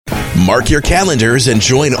Mark your calendars and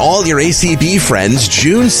join all your ACB friends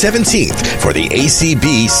June 17th for the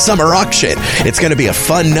ACB Summer Auction. It's going to be a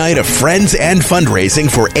fun night of friends and fundraising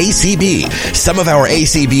for ACB. Some of our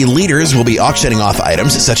ACB leaders will be auctioning off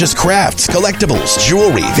items such as crafts, collectibles,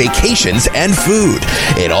 jewelry, vacations, and food.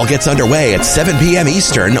 It all gets underway at 7 p.m.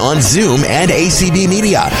 Eastern on Zoom and ACB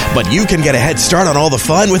Media. But you can get a head start on all the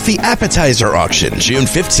fun with the appetizer auction June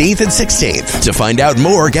 15th and 16th. To find out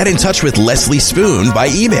more, get in touch with Leslie Spoon by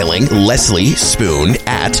emailing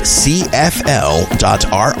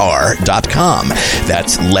lesliespoon@cfl.rr.com.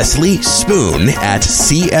 That's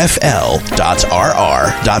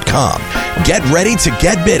lesliespoon@cfl.rr.com. Get ready to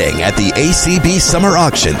get bidding at the ACB Summer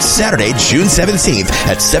Auction Saturday, June 17th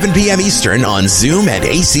at 7 p.m. Eastern on Zoom and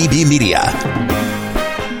ACB Media.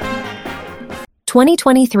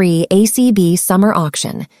 2023 ACB Summer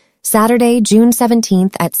Auction, Saturday, June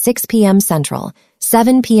 17th at 6 p.m. Central,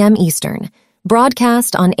 7 p.m. Eastern.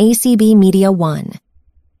 Broadcast on ACB Media 1.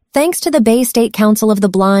 Thanks to the Bay State Council of the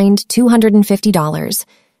Blind, $250.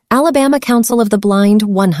 Alabama Council of the Blind,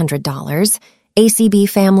 $100. ACB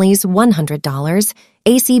Families, $100.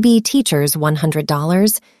 ACB Teachers,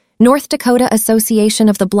 $100. North Dakota Association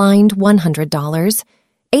of the Blind, $100.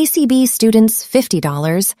 ACB Students,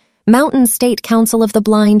 $50. Mountain State Council of the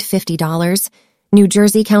Blind, $50. New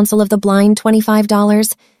Jersey Council of the Blind,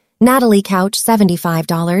 $25. Natalie Couch,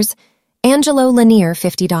 $75. Angelo Lanier,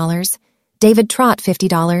 $50. David Trott,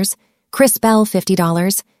 $50. Chris Bell,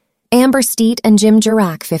 $50. Amber Steet and Jim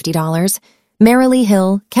Jirac, $50. Marilee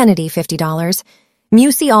Hill, Kennedy, $50.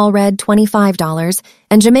 Musey Allred, $25.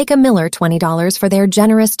 And Jamaica Miller, $20 for their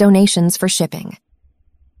generous donations for shipping.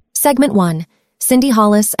 Segment 1. Cindy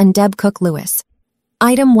Hollis and Deb Cook Lewis.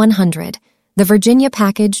 Item 100. The Virginia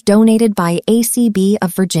Package donated by ACB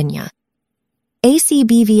of Virginia.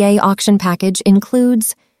 ACBVA auction package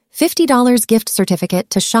includes $50 gift certificate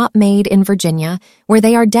to Shop Made in Virginia, where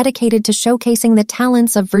they are dedicated to showcasing the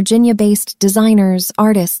talents of Virginia-based designers,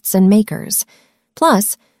 artists, and makers,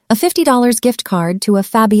 plus a $50 gift card to a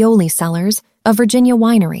Fabioli Cellars, a Virginia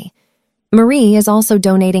winery. Marie is also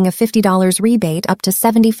donating a $50 rebate up to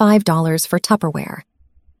 $75 for Tupperware.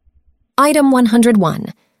 Item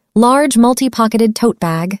 101. Large multi-pocketed tote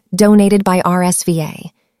bag donated by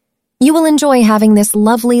RSVA. You will enjoy having this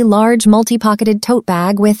lovely, large, multi-pocketed tote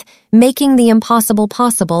bag with Making the Impossible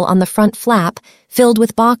Possible on the front flap, filled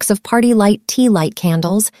with box of Party Light tea light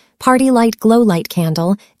candles, Party Light glow light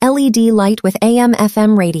candle, LED light with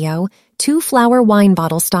AM/FM radio, 2 flower wine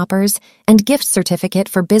bottle stoppers, and gift certificate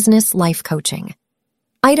for business life coaching.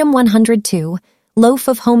 Item 102. Loaf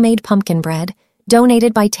of homemade pumpkin bread,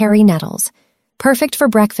 donated by Terry Nettles. Perfect for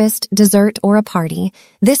breakfast, dessert, or a party,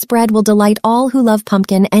 this bread will delight all who love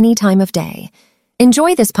pumpkin any time of day.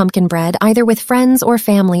 Enjoy this pumpkin bread either with friends or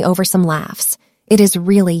family over some laughs. It is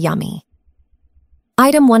really yummy.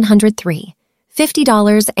 Item 103.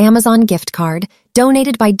 $50 Amazon gift card,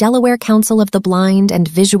 donated by Delaware Council of the Blind and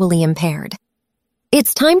Visually Impaired.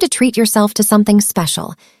 It's time to treat yourself to something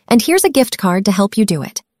special, and here's a gift card to help you do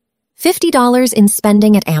it. $50 in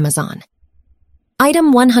spending at Amazon.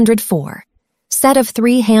 Item 104. Set of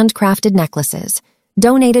 3 handcrafted necklaces,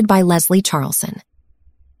 donated by Leslie Charlson.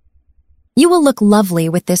 You will look lovely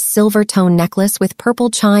with this silver tone necklace with purple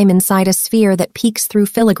chime inside a sphere that peeks through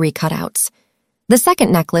filigree cutouts. The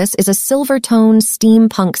second necklace is a silver tone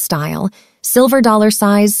steampunk style, silver dollar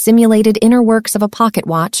size simulated inner works of a pocket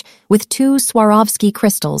watch with 2 Swarovski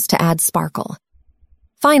crystals to add sparkle.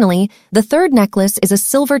 Finally, the third necklace is a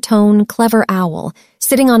silver tone clever owl,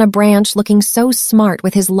 sitting on a branch looking so smart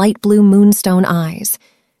with his light blue moonstone eyes.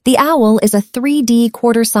 The owl is a 3D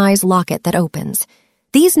quarter-size locket that opens.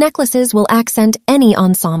 These necklaces will accent any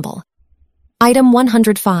ensemble. Item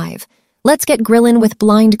 105. Let's Get Grillin' with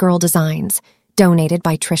Blind Girl Designs, donated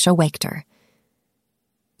by Trisha Wachter.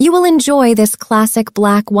 You will enjoy this classic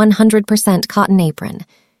black 100% cotton apron.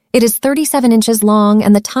 It is 37 inches long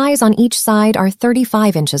and the ties on each side are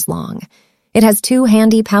 35 inches long. It has 2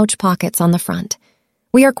 handy pouch pockets on the front.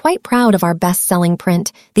 We are quite proud of our best-selling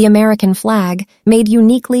print, the American flag, made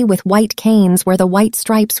uniquely with white canes where the white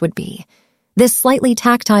stripes would be. This slightly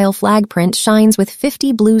tactile flag print shines with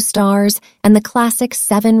 50 blue stars and the classic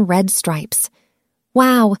 7 red stripes.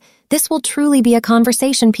 Wow, this will truly be a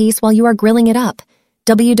conversation piece while you are grilling it up.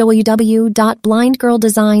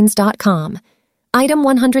 www.blindgirldesigns.com. Item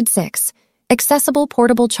 106. Accessible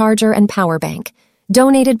portable charger and power bank,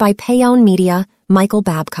 donated by Payon Media, Michael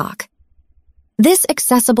Babcock. This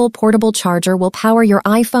accessible portable charger will power your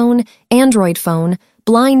iPhone, Android phone,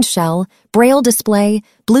 blind shell, braille display,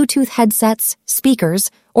 Bluetooth headsets,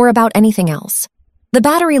 speakers, or about anything else. The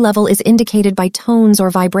battery level is indicated by tones or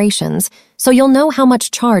vibrations, so you'll know how much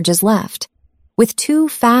charge is left. With 2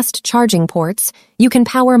 fast charging ports, you can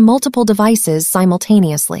power multiple devices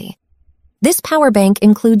simultaneously. This power bank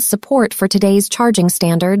includes support for today's charging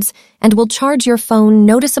standards and will charge your phone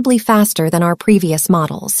noticeably faster than our previous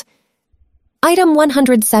models. Item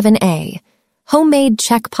 107A, Homemade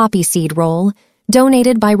Czech Poppy Seed Roll,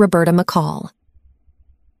 donated by Roberta McCall.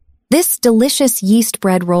 This delicious yeast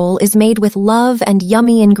bread roll is made with love and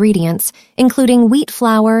yummy ingredients, including wheat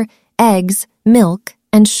flour, eggs, milk,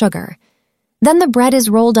 and sugar. Then the bread is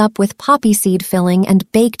rolled up with poppy seed filling and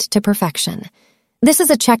baked to perfection. This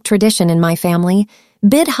is a Czech tradition in my family.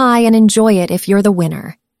 Bid high and enjoy it if you're the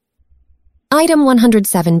winner. Item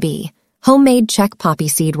 107B, Homemade Czech Poppy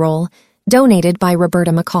Seed Roll, donated by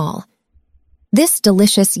Roberta McCall. This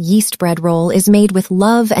delicious yeast bread roll is made with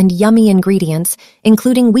love and yummy ingredients,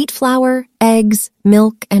 including wheat flour, eggs,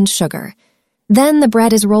 milk, and sugar. Then the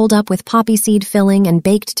bread is rolled up with poppy seed filling and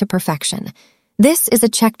baked to perfection. This is a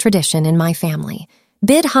Czech tradition in my family.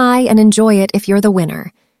 Bid high and enjoy it if you're the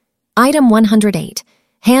winner. Item 108,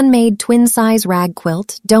 Handmade Twin-Size Rag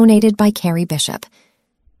Quilt, donated by Carrie Bishop.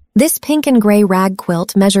 This pink and gray rag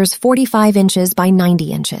quilt measures 45 inches by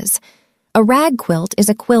 90 inches. A rag quilt is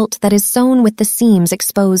a quilt that is sewn with the seams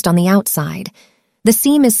exposed on the outside. The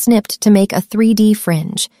seam is snipped to make a 3D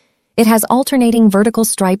fringe. It has alternating vertical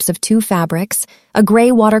stripes of 2 fabrics, a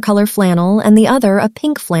gray watercolor flannel and the other a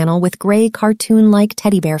pink flannel with gray cartoon-like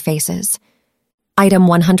teddy bear faces. Item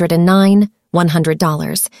 109,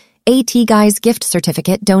 $100. AT Guys gift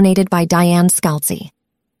certificate donated by Diane Scalzi.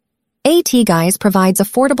 AT Guys provides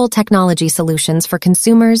affordable technology solutions for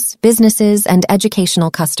consumers, businesses, and educational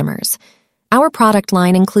customers. Our product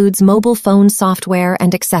line includes mobile phone software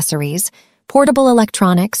and accessories, portable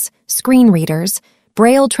electronics, screen readers,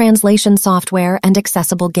 Braille translation software, and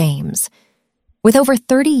accessible games. With over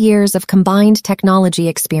 30 years of combined technology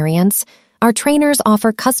experience, our trainers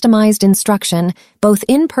offer customized instruction, both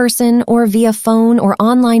in person or via phone or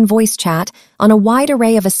online voice chat, on a wide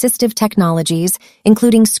array of assistive technologies,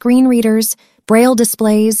 including screen readers, Braille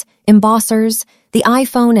displays, embossers, the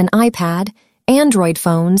iPhone and iPad, Android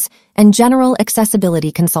phones, and general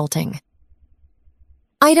accessibility consulting.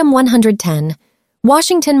 Item 110,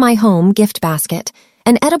 Washington My Home gift basket,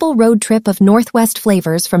 an edible road trip of Northwest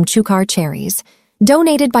flavors from Chukar cherries,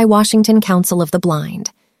 donated by Washington Council of the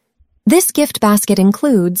Blind. This gift basket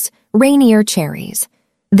includes Rainier cherries.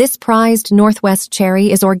 This prized Northwest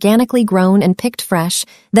cherry is organically grown and picked fresh,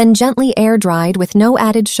 then gently air-dried with no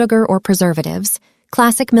added sugar or preservatives,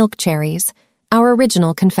 classic milk cherries, our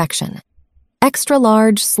original confection.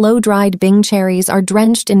 Extra-large, slow-dried Bing cherries are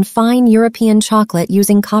drenched in fine European chocolate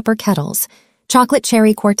using copper kettles, chocolate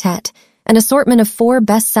cherry quartet, an assortment of 4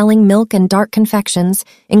 best-selling milk and dark confections,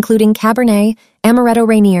 including Cabernet, Amaretto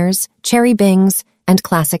Rainiers, Cherry Bings, and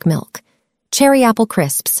classic milk. Cherry apple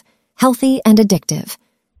crisps, healthy and addictive.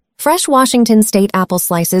 Fresh Washington State apple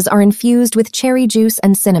slices are infused with cherry juice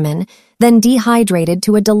and cinnamon, then dehydrated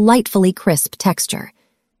to a delightfully crisp texture.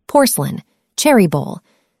 Porcelain, cherry bowl,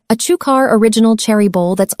 a Chukar original cherry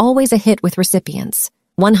bowl that's always a hit with recipients.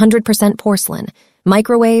 100% porcelain,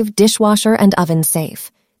 microwave, dishwasher, and oven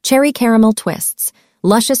safe. Cherry caramel twists,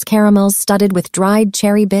 luscious caramels studded with dried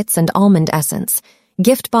cherry bits and almond essence.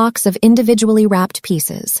 Gift box of individually wrapped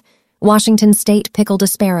pieces. Washington State pickled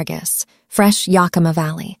asparagus, fresh Yakima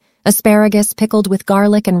Valley. Asparagus pickled with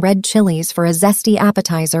garlic and red chilies for a zesty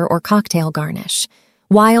appetizer or cocktail garnish.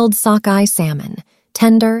 Wild sockeye salmon,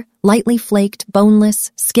 tender, lightly flaked,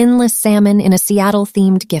 boneless, skinless salmon in a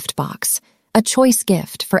Seattle-themed gift box. A choice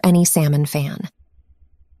gift for any salmon fan.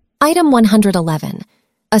 Item 111,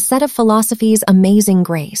 a set of Philosophy's Amazing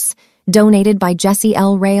Grace, donated by Jesse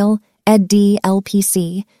L. Rail, Ed D.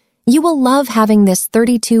 LPC. You will love having this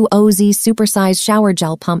 32 OZ supersize shower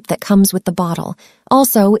gel pump that comes with the bottle.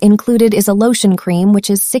 Also included is a lotion cream, which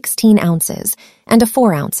is 16 ounces, and a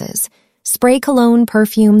 4 ounces. Spray cologne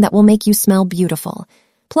perfume that will make you smell beautiful.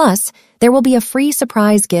 Plus, there will be a free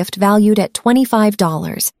surprise gift valued at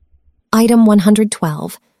 $25. Item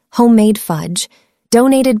 112, Homemade Fudge,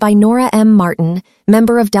 donated by Nora M. Martin,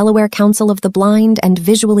 member of Delaware Council of the Blind and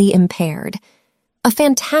Visually Impaired. A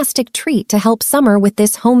fantastic treat to help summer with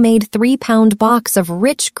this homemade 3-pound box of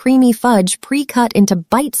rich, creamy fudge pre-cut into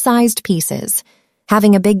bite-sized pieces.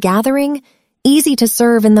 Having a big gathering? Easy to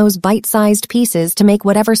serve in those bite-sized pieces to make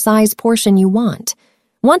whatever size portion you want.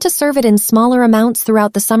 Want to serve it in smaller amounts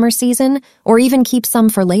throughout the summer season, or even keep some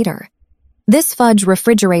for later? This fudge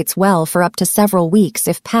refrigerates well for up to several weeks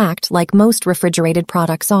if packed like most refrigerated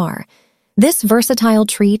products are. This versatile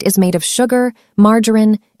treat is made of sugar,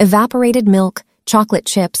 margarine, evaporated milk, chocolate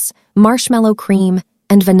chips, marshmallow cream,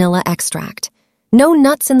 and vanilla extract. No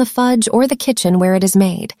nuts in the fudge or the kitchen where it is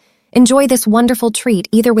made. Enjoy this wonderful treat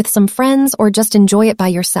either with some friends or just enjoy it by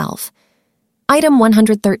yourself. Item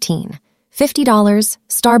 113, $50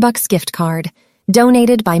 Starbucks gift card,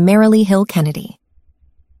 donated by Marilee Hill Kennedy.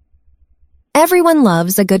 Everyone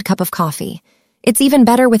loves a good cup of coffee. It's even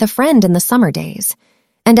better with a friend in the summer days.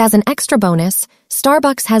 And as an extra bonus,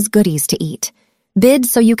 Starbucks has goodies to eat. Bid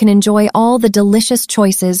so you can enjoy all the delicious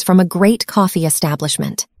choices from a great coffee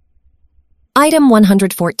establishment. Item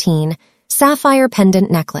 114, Sapphire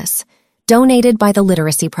Pendant Necklace, donated by the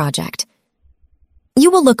Literacy Project.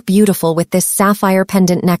 You will look beautiful with this sapphire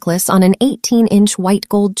pendant necklace on an 18-inch white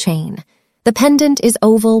gold chain. The pendant is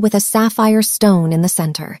oval with a sapphire stone in the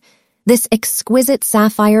center. This exquisite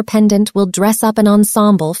sapphire pendant will dress up an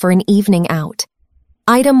ensemble for an evening out.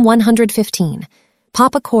 Item 115,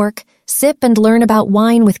 Pop a Cork, Sip and Learn About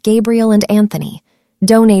Wine with Gabriel and Anthony,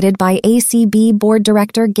 donated by ACB Board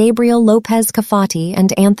Director Gabriel Lopez Cafati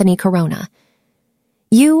and Anthony Corona.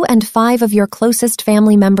 You and 5 of your closest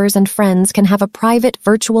family members and friends can have a private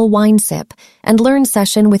virtual wine sip and learn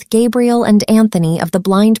session with Gabriel and Anthony of the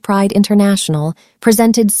Blind Pride International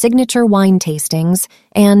presented signature wine tastings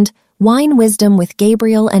and Wine Wisdom with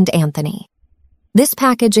Gabriel and Anthony. This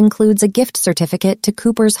package includes a gift certificate to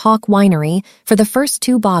Cooper's Hawk Winery for the first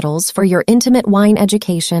 2 bottles for your intimate wine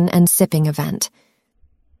education and sipping event.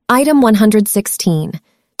 Item 116,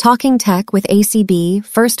 Talking Tech with ACB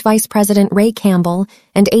First Vice President Ray Campbell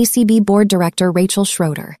and ACB Board Director Rachel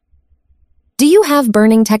Schroeder. Do you have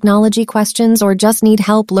burning technology questions or just need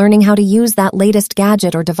help learning how to use that latest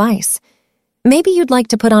gadget or device? Maybe you'd like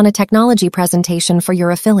to put on a technology presentation for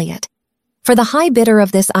your affiliate. For the high bidder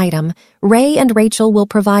of this item, Ray and Rachel will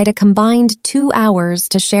provide a combined 2 hours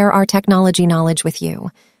to share our technology knowledge with you.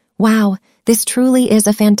 Wow, this truly is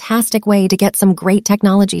a fantastic way to get some great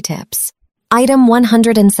technology tips. Item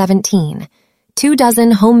 117, 2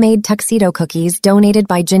 dozen homemade tuxedo cookies donated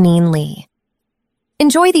by Janine Lee.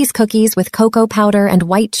 Enjoy these cookies with cocoa powder and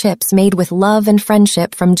white chips made with love and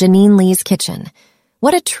friendship from Janine Lee's kitchen.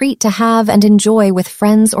 What a treat to have and enjoy with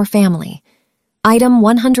friends or family. Item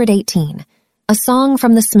 118, a song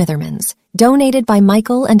from the Smithermans, donated by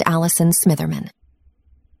Michael and Allison Smitherman.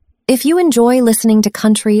 If you enjoy listening to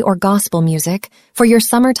country or gospel music for your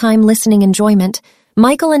summertime listening enjoyment,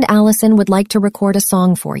 Michael and Allison would like to record a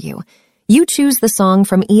song for you. You choose the song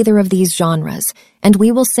from either of these genres, and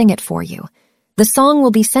we will sing it for you. The song will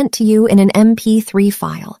be sent to you in an MP3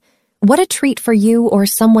 file. What a treat for you or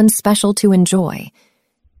someone special to enjoy.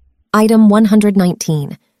 Item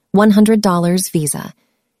 119, $100 Visa.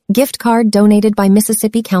 Gift card donated by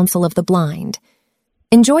Mississippi Council of the Blind.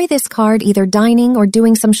 Enjoy this card either dining or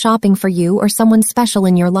doing some shopping for you or someone special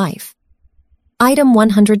in your life. Item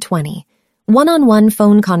 120, one-on-one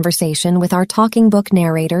phone conversation with our talking book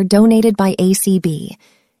narrator donated by ACB.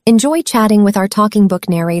 Enjoy chatting with our talking book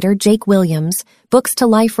narrator, Jake Williams, Books to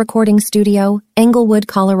Life Recording Studio, Englewood,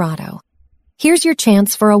 Colorado. Here's your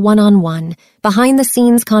chance for a one-on-one,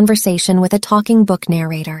 behind-the-scenes conversation with a talking book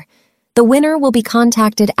narrator. The winner will be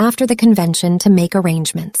contacted after the convention to make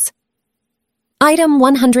arrangements. Item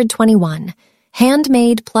 121,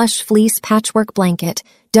 handmade plush fleece patchwork blanket,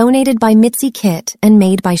 donated by Mitzi Kit and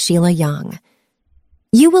made by Sheila Young.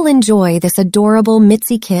 You will enjoy this adorable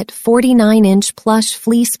Mitzi Kit 49-inch plush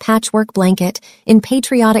fleece patchwork blanket in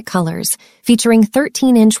patriotic colors, featuring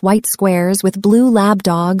 13-inch white squares with blue lab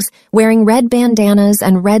dogs wearing red bandanas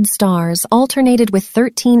and red stars alternated with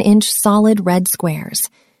 13-inch solid red squares.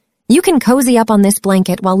 You can cozy up on this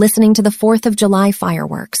blanket while listening to the 4th of July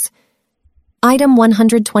fireworks. Item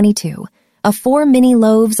 122, a 4 mini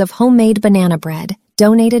loaves of homemade banana bread,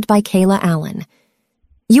 donated by Kayla Allen.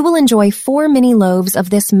 You will enjoy 4 mini loaves of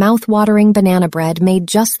this mouth-watering banana bread made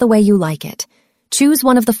just the way you like it. Choose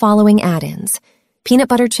one of the following add-ins: peanut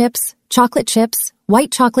butter chips,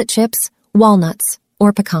 white chocolate chips, walnuts,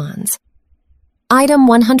 or pecans. Item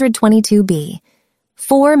 122B,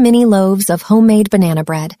 4 mini loaves of homemade banana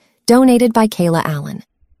bread, donated by Kayla Allen.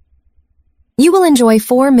 You will enjoy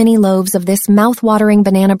 4 mini loaves of this mouth-watering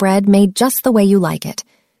banana bread made just the way you like it.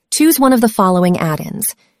 Choose one of the following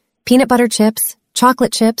add-ins: peanut butter chips,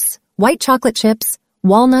 white chocolate chips,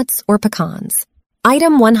 walnuts, or pecans.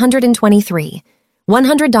 Item 123,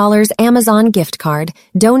 $100 Amazon gift card,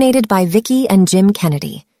 donated by Vicki and Jim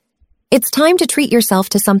Kennedy. It's time to treat yourself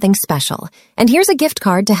to something special, and here's a gift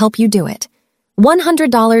card to help you do it.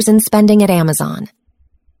 $100 in spending at Amazon.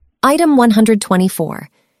 Item 124,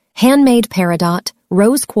 handmade peridot,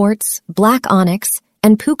 rose quartz, black onyx,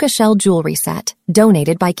 and puka shell jewelry set,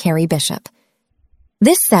 donated by Carrie Bishop.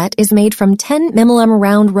 This set is made from 10 mm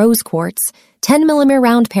round rose quartz, 10 mm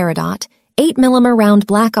round peridot, 8 mm round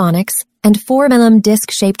black onyx, and 4 mm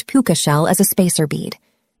disc-shaped puka shell as a spacer bead.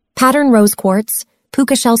 Pattern rose quartz,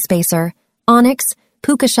 puka shell spacer, onyx,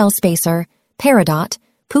 puka shell spacer, peridot,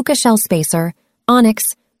 puka shell spacer,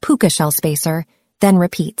 onyx, puka shell spacer, then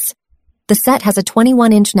repeats. The set has a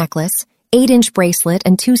 21-inch necklace, 8-inch bracelet,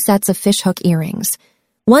 and 2 sets of fishhook earrings.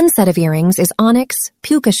 One set of earrings is onyx,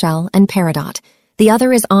 puka shell, and peridot. The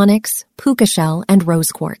other is onyx, puka shell, and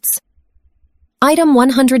rose quartz. Item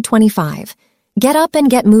 125. Get Up and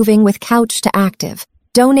Get Moving with Couch to Active,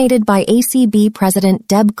 donated by ACB President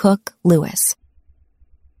Deb Cook Lewis.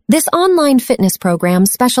 This online fitness program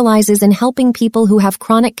specializes in helping people who have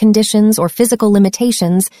chronic conditions or physical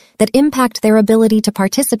limitations that impact their ability to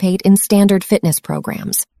participate in standard fitness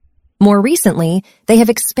programs. More recently, they have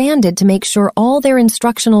expanded to make sure all their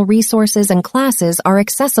instructional resources and classes are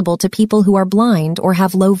accessible to people who are blind or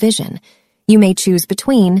have low vision. You may choose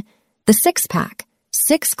between the 6-pack,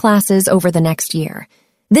 6 classes over the next year.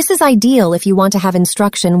 This is ideal if you want to have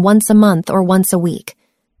instruction once a month or once a week.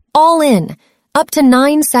 All in, up to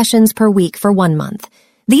 9 sessions per week for 1 month.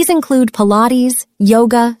 These include Pilates,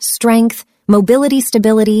 yoga, strength, mobility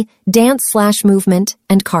stability, dance/movement,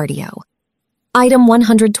 and cardio. Item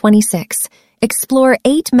 126. Explore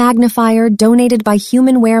 8 magnifier donated by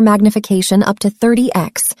HumanWare magnification up to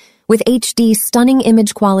 30x with HD stunning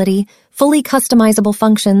image quality, fully customizable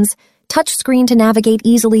functions, touchscreen to navigate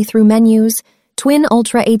easily through menus, twin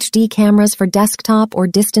Ultra HD cameras for desktop or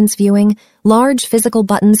distance viewing, large physical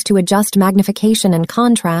buttons to adjust magnification and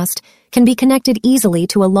contrast, can be connected easily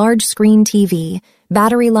to a large screen TV,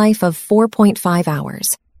 battery life of 4.5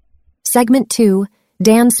 hours. Segment 2,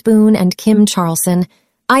 Dan Spoon and Kim Charlson.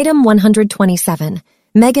 Item 127.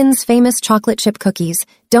 Megan's Famous Chocolate Chip Cookies,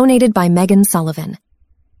 donated by Megan Sullivan.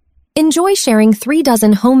 Enjoy sharing 3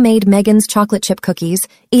 dozen homemade Megan's Chocolate Chip Cookies,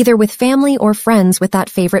 either with family or friends with that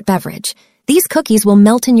favorite beverage. These cookies will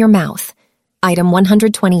melt in your mouth. Item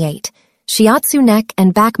 128. Shiatsu Neck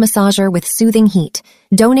and Back Massager with Soothing Heat,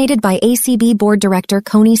 donated by ACB Board Director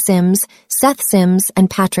Coney Sims, Seth Sims, and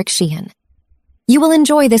Patrick Sheehan. You will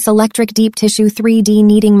enjoy this electric deep tissue 3D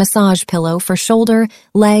kneading massage pillow for shoulder,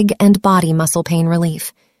 leg, and body muscle pain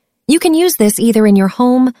relief. You can use this either in your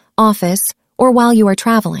home, office, or while you are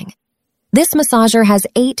traveling. This massager has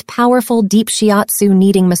 8 powerful deep shiatsu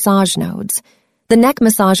kneading massage nodes. The neck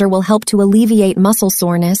massager will help to alleviate muscle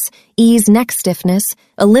soreness, ease neck stiffness,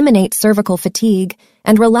 eliminate cervical fatigue,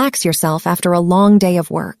 and relax yourself after a long day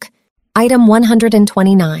of work. Item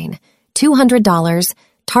 129. $200.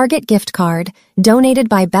 Target gift card, donated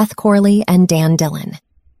by Beth Corley and Dan Dillon.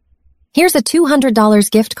 Here's a $200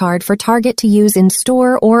 gift card for Target to use in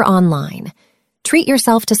store or online. Treat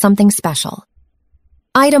yourself to something special.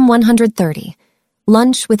 Item 130.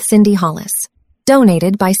 Lunch with Cindy Hollis,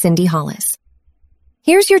 donated by Cindy Hollis.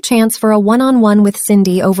 Here's your chance for a one-on-one with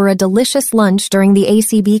Cindy over a delicious lunch during the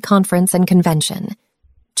ACB conference and convention.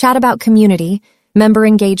 Chat about community, member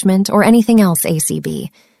engagement, or anything else ACB.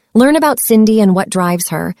 Learn about Cindy and what drives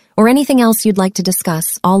her, or anything else you'd like to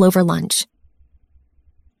discuss, all over lunch.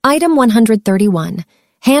 Item 131.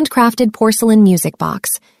 Handcrafted porcelain music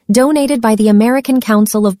box, donated by the American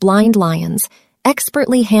Council of Blind Lions,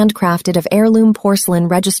 expertly handcrafted of heirloom porcelain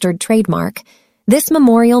registered trademark. This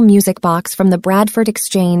memorial music box from the Bradford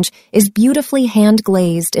Exchange is beautifully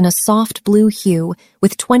hand-glazed in a soft blue hue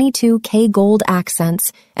with 22K gold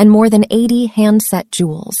accents and more than 80 hand-set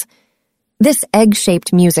jewels. This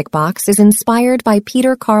egg-shaped music box is inspired by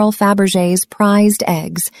Peter Carl Fabergé's prized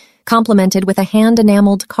eggs, complemented with a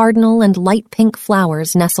hand-enameled cardinal and light pink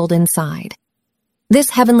flowers nestled inside. This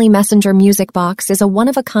Heavenly Messenger music box is a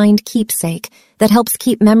one-of-a-kind keepsake that helps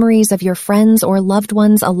keep memories of your friends or loved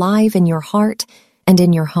ones alive in your heart and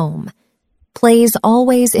in your home. Plays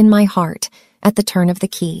always in my heart at the turn of the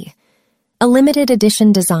key. A limited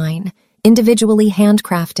edition design, individually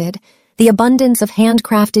handcrafted. The abundance of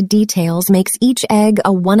handcrafted details makes each egg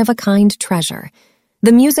a one-of-a-kind treasure.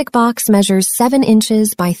 The music box measures 7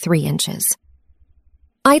 inches by 3 inches.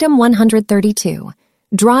 Item 132.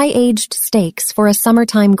 Dry-aged steaks for a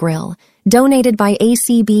summertime grill, donated by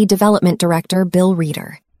ACB Development Director Bill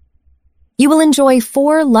Reeder. You will enjoy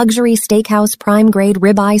 4 luxury steakhouse prime-grade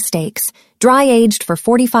ribeye steaks, dry-aged for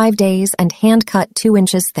 45 days and hand-cut 2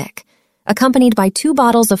 inches thick, accompanied by 2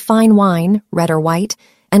 bottles of fine wine, red or white,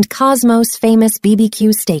 and Cosmos famous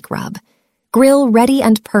BBQ steak rub. Grill ready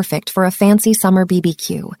and perfect for a fancy summer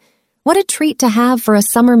BBQ. What a treat to have for a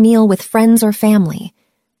summer meal with friends or family.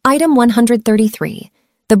 Item 133.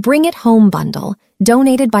 The Bring It Home Bundle,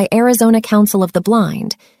 donated by Arizona Council of the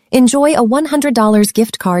Blind, Enjoy a $100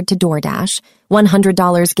 gift card to DoorDash,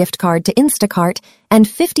 $100 gift card to Instacart, and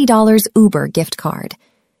 $50 Uber gift card.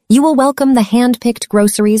 You will welcome the hand-picked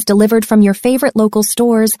groceries delivered from your favorite local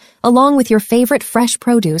stores, along with your favorite fresh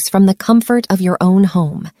produce from the comfort of your own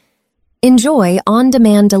home. Enjoy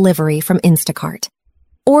on-demand delivery from Instacart.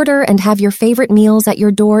 Order and have your favorite meals at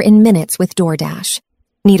your door in minutes with DoorDash.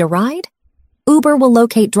 Need a ride? Uber will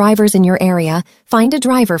locate drivers in your area, find a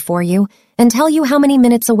driver for you, and tell you how many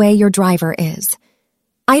minutes away your driver is.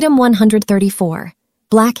 Item 134.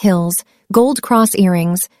 Black Hills Gold Cross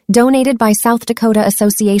Earrings, donated by South Dakota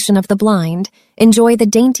Association of the Blind. Enjoy the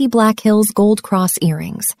dainty Black Hills Gold Cross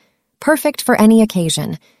Earrings. Perfect for any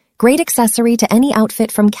occasion. Great accessory to any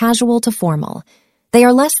outfit from casual to formal. They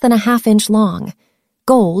are less than a half-inch long.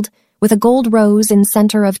 Gold, with a gold rose in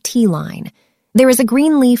center of T-line. There is a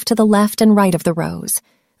green leaf to the left and right of the rose.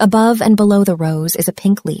 Above and below the rose is a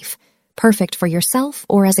pink leaf. Perfect for yourself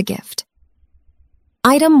or as a gift.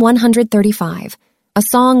 Item 135. A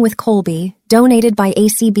Song with Colby, donated by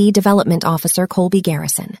ACB Development Officer Colby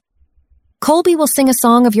Garrison. Colby will sing a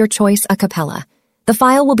song of your choice a cappella. The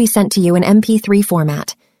file will be sent to you in MP3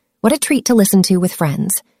 format. What a treat to listen to with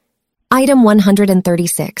friends. Item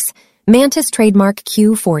 136. Mantis Trademark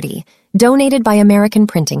Q40, donated by American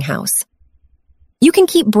Printing House. You can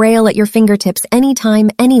keep Braille at your fingertips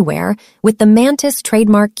anytime, anywhere with the Mantis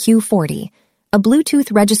Trademark Q40, a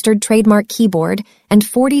Bluetooth-registered trademark keyboard and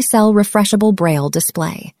 40-cell refreshable Braille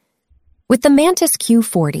display. With the Mantis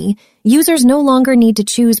Q40, users no longer need to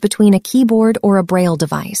choose between a keyboard or a Braille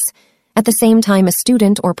device. At the same time a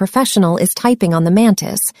student or professional is typing on the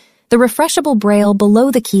Mantis, the refreshable Braille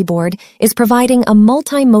below the keyboard is providing a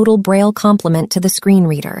multimodal Braille complement to the screen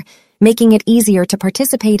reader, making it easier to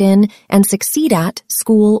participate in and succeed at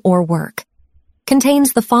school or work.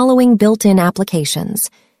 Contains the following built-in applications: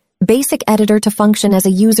 Basic Editor to function as a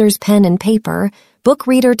user's pen and paper, Book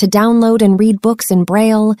Reader to download and read books in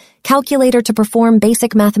Braille, Calculator to perform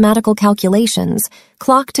basic mathematical calculations,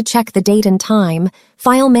 Clock to check the date and time,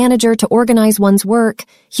 File Manager to organize one's work,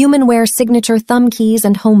 HumanWare signature thumb keys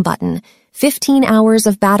and home button, 15 hours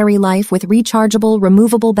of battery life with rechargeable,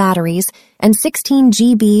 removable batteries, and 16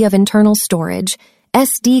 GB of internal storage,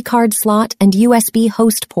 SD card slot and USB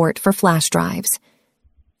host port for flash drives.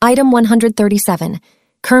 Item 137.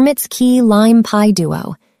 Kermit's Key Lime Pie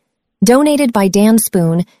Duo. Donated by Dan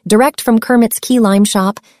Spoon, direct from Kermit's Key Lime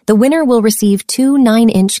Shop, the winner will receive 2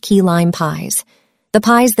 9-inch key lime pies. The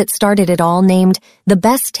pies that started it all named The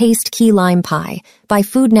Best Taste Key Lime Pie by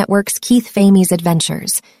Food Network's Keith Famey's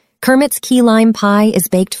Adventures. Kermit's Key Lime Pie is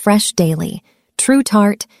baked fresh daily. True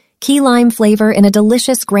tart, key lime flavor in a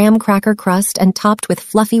delicious graham cracker crust and topped with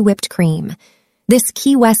fluffy whipped cream. This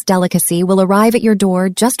Key West delicacy will arrive at your door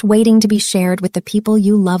just waiting to be shared with the people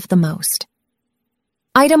you love the most.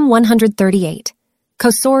 Item 138.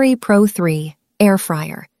 Cosori Pro 3 Air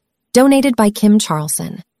Fryer. Donated by Kim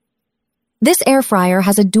Charlson. This air fryer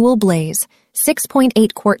has a dual blaze,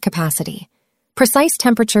 6.8 quart capacity. Precise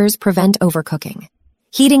temperatures prevent overcooking.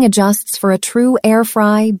 Heating adjusts for a true air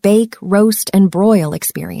fry, bake, roast, and broil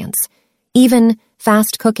experience. Even,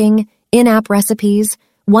 fast cooking, in-app recipes,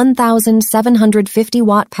 1,750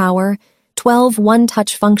 watt power, 12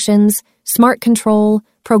 one-touch functions, smart control,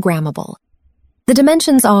 programmable. The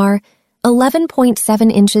dimensions are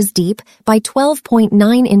 11.7 inches deep by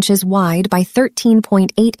 12.9 inches wide by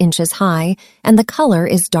 13.8 inches high, and the color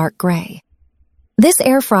is dark gray. This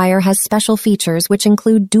air fryer has special features which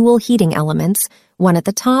include dual heating elements, one at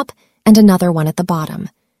the top and another one at the bottom.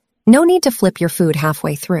 No need to flip your food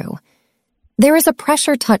halfway through. There is a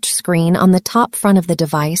pressure touch screen on the top front of the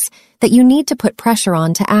device that you need to put pressure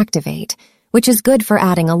on to activate, which is good for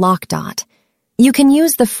adding a lock dot. You can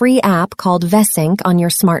use the free app called VESync on your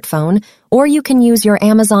smartphone, or you can use your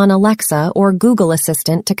Amazon Alexa or Google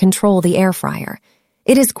Assistant to control the air fryer.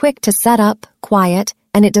 It is quick to set up, quiet,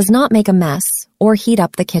 and it does not make a mess or heat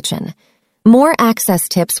up the kitchen. More access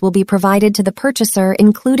tips will be provided to the purchaser,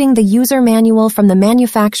 including the user manual from the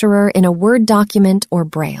manufacturer in a Word document or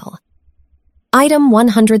Braille. Item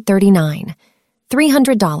 139.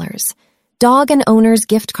 $300. Dog and Owner's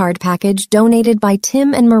Gift Card Package donated by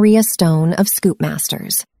Tim and Maria Stone of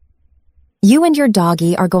Scoopmasters. You and your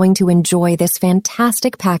doggy are going to enjoy this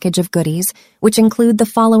fantastic package of goodies, which include the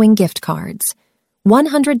following gift cards: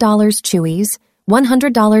 $100 Chewy's,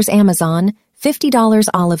 $100 Amazon, $50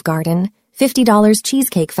 Olive Garden, $50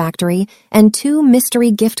 Cheesecake Factory, and 2 mystery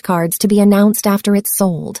gift cards to be announced after it's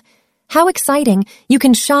sold. How exciting! You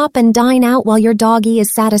can shop and dine out while your doggy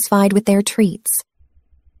is satisfied with their treats.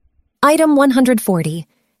 Item 140.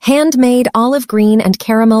 Handmade olive green and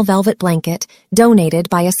caramel velvet blanket, donated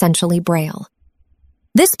by Essentially Braille.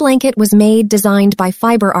 This blanket was designed by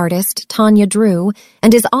fiber artist Tanya Drew,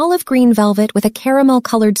 and is olive green velvet with a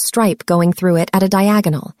caramel-colored stripe going through it at a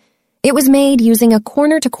diagonal. It was made using a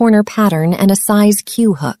corner-to-corner pattern and a size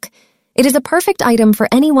Q hook. It is a perfect item for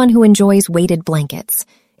anyone who enjoys weighted blankets.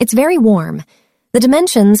 It's very warm. The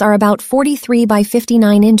dimensions are about 43 by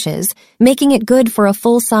 59 inches, making it good for a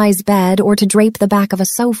full-size bed or to drape the back of a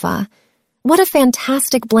sofa. What a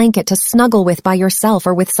fantastic blanket to snuggle with by yourself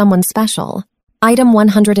or with someone special. Item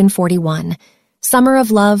 141. Summer of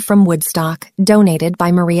Love from Woodstock, donated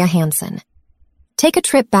by Maria Hansen. Take a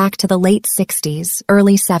trip back to the late 60s,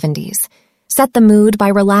 early 70s. Set the mood by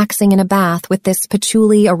relaxing in a bath with this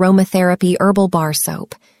patchouli aromatherapy herbal bar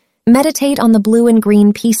soap. Meditate on the blue and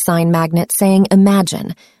green peace sign magnet saying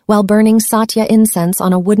Imagine while burning Satya incense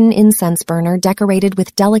on a wooden incense burner decorated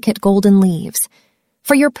with delicate golden leaves.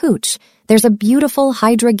 For your pooch, there's a beautiful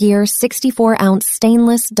Hydra Gear 64-ounce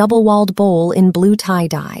stainless double-walled bowl in blue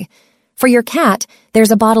tie-dye. For your cat, there's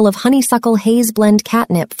a bottle of honeysuckle haze blend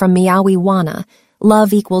catnip from Meowie Wana.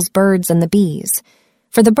 Love equals birds and the bees.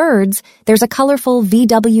 For the birds, there's a colorful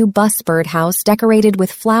VW bus birdhouse decorated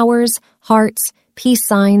with flowers, hearts, peace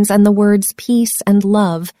signs, and the words peace and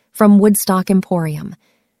love from Woodstock Emporium.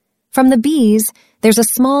 From the bees, there's a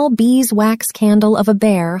small beeswax candle of a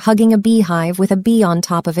bear hugging a beehive with a bee on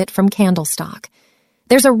top of it from Candlestock.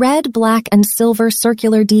 There's a red, black, and silver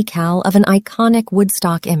circular decal of an iconic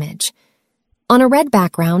Woodstock image. On a red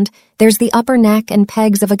background, there's the upper neck and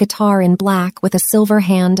pegs of a guitar in black with a silver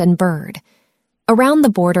hand and bird. Around the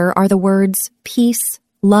border are the words peace,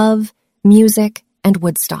 love, music, and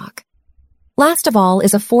Woodstock. Last of all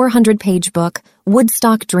is a 400-page book,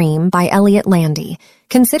 Woodstock Dream by Elliot Landy,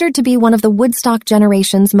 considered to be one of the Woodstock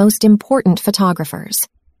generation's most important photographers.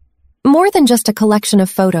 More than just a collection of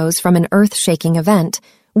photos from an earth-shaking event,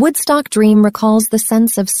 Woodstock Dream recalls the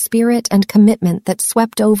sense of spirit and commitment that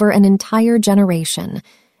swept over an entire generation.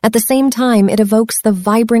 At the same time, it evokes the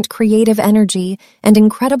vibrant creative energy and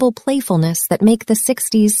incredible playfulness that make the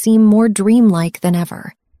 60s seem more dreamlike than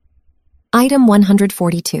ever. Item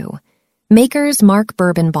 142. Maker's Mark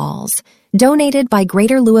Bourbon Balls, donated by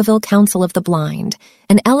Greater Louisville Council of the Blind,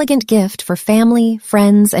 an elegant gift for family,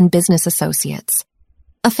 friends, and business associates.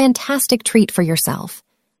 A fantastic treat for yourself.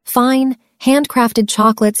 Fine, handcrafted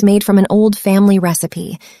chocolates made from an old family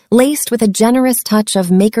recipe, laced with a generous touch of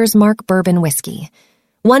Maker's Mark Bourbon whiskey.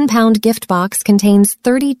 1 pound gift box contains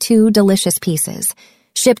 32 delicious pieces,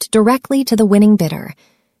 shipped directly to the winning bidder.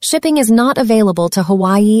 Shipping is not available to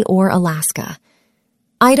Hawaii or Alaska.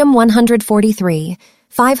 Item 143,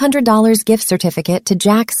 $500 gift certificate to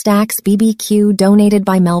Jack Stack's BBQ donated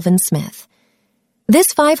by Melvin Smith.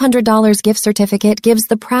 This $500 gift certificate gives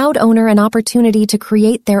the proud owner an opportunity to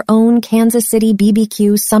create their own Kansas City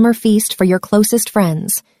BBQ summer feast for your closest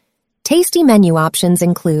friends. Tasty menu options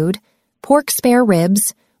include pork spare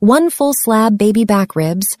ribs, 1 full slab baby back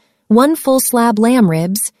ribs, 1 full slab lamb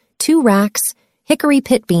ribs, 2 racks, hickory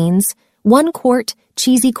pit beans, 1 quart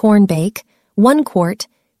cheesy corn bake, 1 quart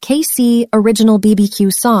KC Original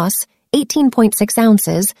BBQ Sauce, 18.6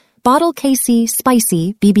 ounces, Bottle KC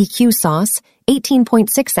Spicy BBQ Sauce,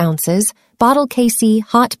 18.6 ounces, Bottle KC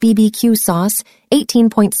Hot BBQ Sauce,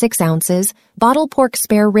 18.6 ounces, Bottle pork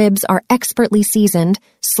spare ribs are expertly seasoned,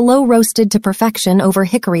 slow roasted to perfection over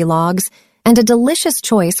hickory logs, and a delicious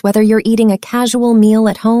choice whether you're eating a casual meal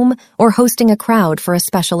at home or hosting a crowd for a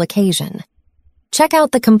special occasion. Check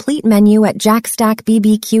out the complete menu at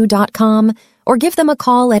jackstackbbq.com or give them a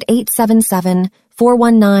call at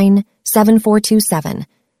 877-419-7427.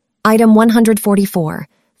 Item 144,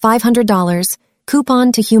 $500,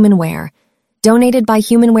 coupon to Humanware. Donated by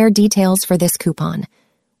Humanware. Details for this coupon.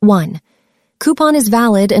 1. Coupon is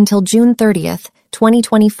valid until June 30th,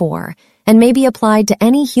 2024, and may be applied to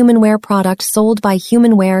any Humanware product sold by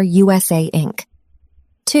Humanware USA, Inc.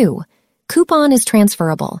 2. Coupon is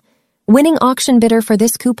transferable. Winning auction bidder for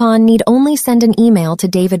this coupon need only send an email to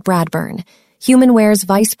David Bradburn, Humanware's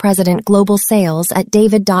Vice President Global Sales at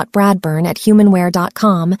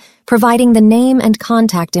david.bradburn@humanware.com, providing the name and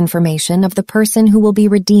contact information of the person who will be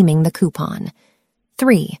redeeming the coupon.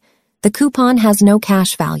 3. The coupon has no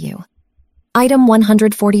cash value. Item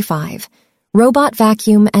 145. Robot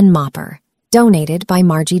Vacuum and Mopper. Donated by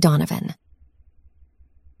Margie Donovan.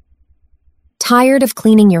 Tired of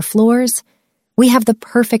cleaning your floors? We have the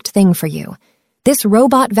perfect thing for you. This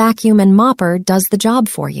robot vacuum and mopper does the job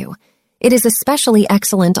for you. It is especially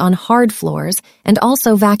excellent on hard floors and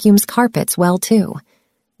also vacuums carpets well too.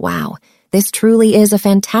 Wow, this truly is a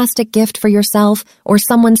fantastic gift for yourself or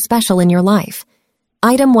someone special in your life.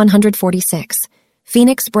 Item 146.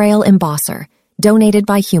 Phoenix Braille Embosser. Donated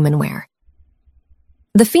by Humanware.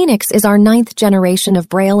 The Phoenix is our 9th generation of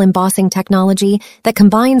Braille embossing technology that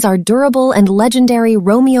combines our durable and legendary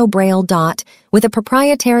Romeo Braille dot with a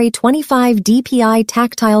proprietary 25 DPI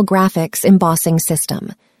tactile graphics embossing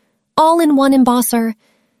system. All in one embosser.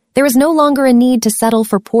 There is no longer a need to settle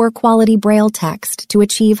for poor quality Braille text to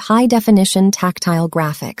achieve high-definition tactile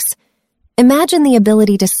graphics. Imagine the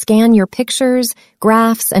ability to scan your pictures,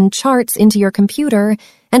 graphs, and charts into your computer,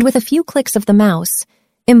 and with a few clicks of the mouse,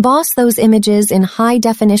 emboss those images in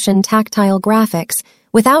high-definition tactile graphics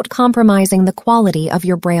without compromising the quality of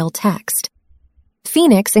your Braille text.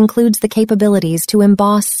 Phoenix includes the capabilities to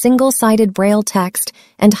emboss single-sided Braille text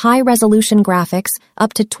and high-resolution graphics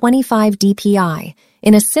up to 25 DPI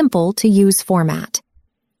in a simple-to-use format.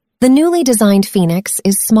 The newly designed Phoenix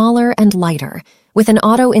is smaller and lighter, with an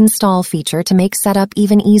auto-install feature to make setup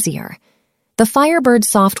even easier. The Firebird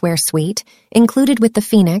software suite, included with the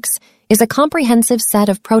Phoenix, is a comprehensive set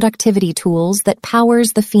of productivity tools that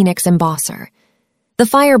powers the Phoenix embosser. The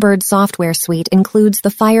Firebird software suite includes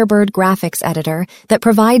the Firebird graphics editor that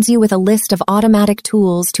provides you with a list of automatic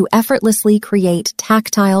tools to effortlessly create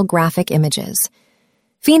tactile graphic images.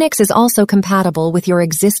 Phoenix is also compatible with your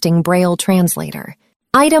existing Braille translator.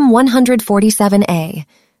 Item 147A,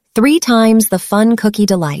 3 times the fun cookie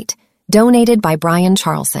delight, donated by Brian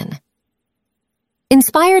Charlson.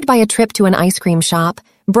 Inspired by a trip to an ice cream shop,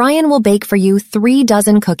 Brian will bake for you 3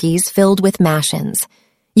 dozen cookies filled with mash-ins.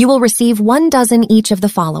 You will receive 1 dozen each of the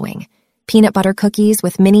following: peanut butter cookies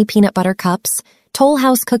with mini peanut butter cups, Toll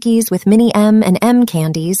House cookies with mini M&M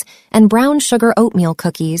candies, and brown sugar oatmeal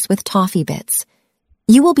cookies with toffee bits.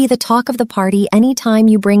 You will be the talk of the party anytime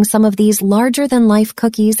you bring some of these larger-than-life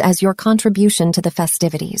cookies as your contribution to the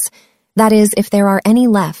festivities. That is, if there are any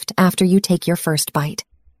left after you take your first bite.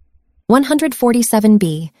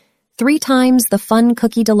 147B, 3 times the fun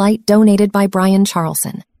cookie delight, donated by Brian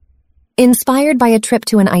Charlson. Inspired by a trip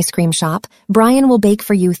to an ice cream shop, Brian will bake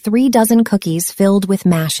for you 3 dozen cookies filled with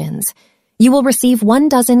mash-ins. You will receive 1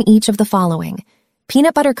 dozen each of the following: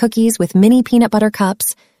 peanut butter cookies with mini peanut butter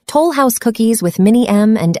cups, Toll House cookies with mini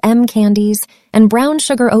M&M candies, and brown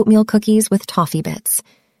sugar oatmeal cookies with toffee bits.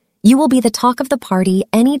 You will be the talk of the party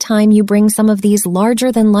anytime you bring some of these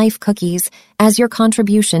larger-than-life cookies as your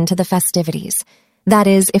contribution to the festivities. That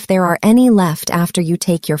is, if there are any left after you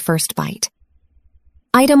take your first bite.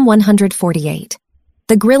 Item 148.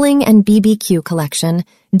 The Grilling and BBQ Collection,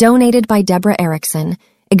 donated by Deborah Erickson,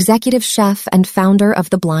 executive chef and founder of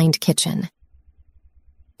The Blind Kitchen.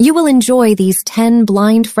 You will enjoy these 10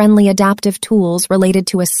 blind-friendly adaptive tools related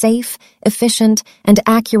to a safe, efficient, and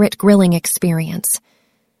accurate grilling experience.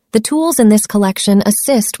 The tools in this collection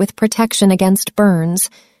assist with protection against burns,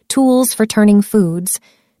 tools for turning foods,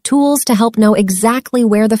 tools to help know exactly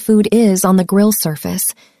where the food is on the grill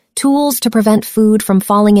surface, tools to prevent food from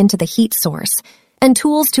falling into the heat source, and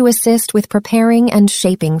tools to assist with preparing and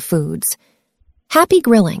shaping foods. Happy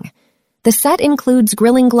grilling! The set includes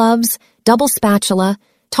grilling gloves, double spatula,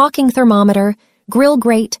 talking thermometer, grill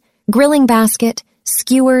grate, grilling basket,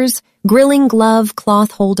 skewers, grilling glove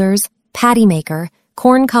cloth holders, patty maker,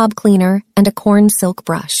 corn cob cleaner, and a corn silk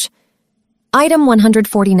brush. Item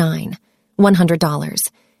 149,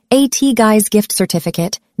 $100. AT Guys gift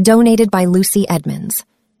certificate, donated by Lucy Edmonds.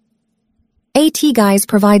 AT Guys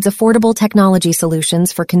provides affordable technology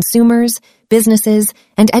solutions for consumers, businesses,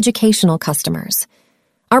 and educational customers.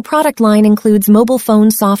 Our product line includes mobile phone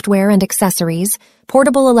software and accessories,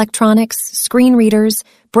 portable electronics, screen readers,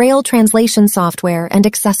 Braille translation software, and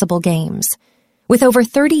accessible games. With over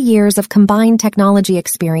 30 years of combined technology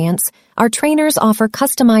experience, our trainers offer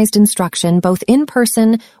customized instruction both in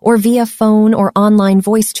person or via phone or online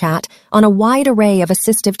voice chat on a wide array of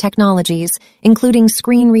assistive technologies, including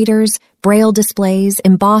screen readers, Braille displays,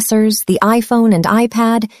 embossers, the iPhone and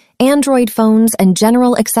iPad, Android phones, and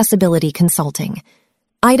general accessibility consulting.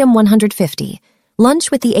 Item 150,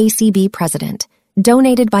 Lunch with the ACB President,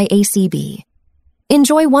 donated by ACB.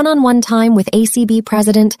 Enjoy one-on-one time with ACB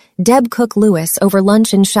President Deb Cook Lewis over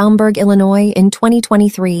lunch in Schaumburg, Illinois in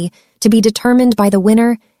 2023, to be determined by the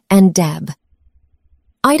winner and Deb.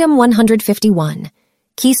 Item 151,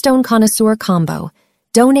 Keystone Connoisseur Combo,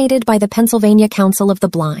 donated by the Pennsylvania Council of the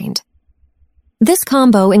Blind. This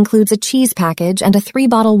combo includes a cheese package and a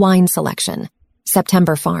 3-bottle wine selection.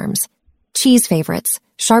 September Farms. Cheese favorites,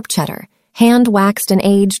 sharp cheddar, hand-waxed and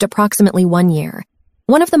aged approximately 1 year.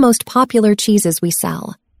 One of the most popular cheeses we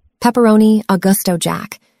sell. Pepperoni Augusto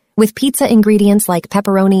Jack. With pizza ingredients like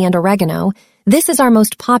pepperoni and oregano, this is our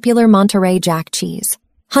most popular Monterey Jack cheese.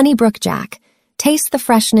 Honeybrook Jack. Taste the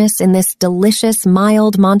freshness in this delicious,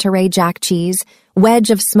 mild Monterey Jack cheese, wedge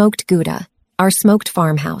of smoked Gouda, our smoked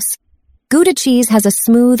farmhouse. Gouda cheese has a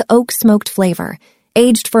smooth oak-smoked flavor,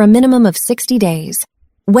 aged for a minimum of 60 days.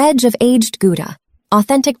 Wedge of aged Gouda,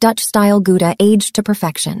 authentic Dutch-style Gouda aged to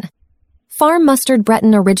perfection. Farm Mustard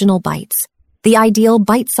Breton Original Bites, the ideal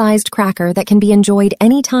bite-sized cracker that can be enjoyed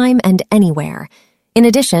anytime and anywhere. In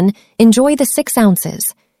addition, enjoy the 6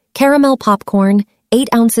 ounces, caramel popcorn, 8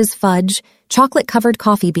 ounces fudge, chocolate-covered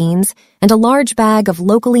coffee beans, and a large bag of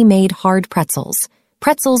locally made hard pretzels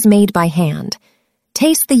made by hand.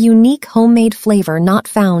 Taste the unique homemade flavor not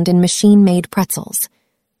found in machine-made pretzels.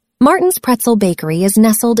 Martin's Pretzel Bakery is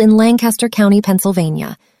nestled in Lancaster County,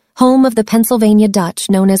 Pennsylvania, home of the Pennsylvania Dutch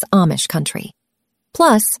known as Amish country.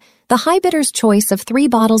 Plus, the high bidder's choice of 3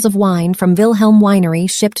 bottles of wine from Wilhelm Winery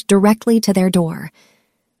shipped directly to their door.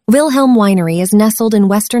 Wilhelm Winery is nestled in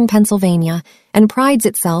western Pennsylvania and prides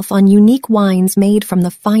itself on unique wines made from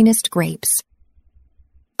the finest grapes.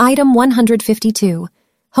 Item 152.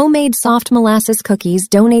 Homemade soft molasses cookies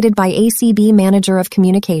donated by ACB Manager of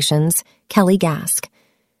Communications, Kelly Gask.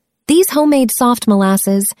 These homemade soft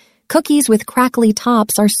molasses cookies with crackly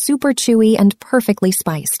tops are super chewy and perfectly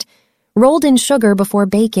spiced. Rolled in sugar before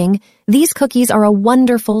baking, these cookies are a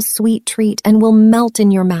wonderful sweet treat and will melt in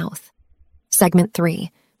your mouth. Segment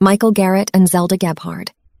 3. Michael Garrett and Zelda Gebhard.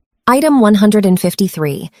 Item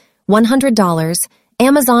 153. $100.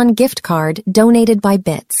 Amazon gift card donated by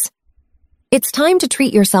Bits. It's time to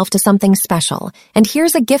treat yourself to something special, and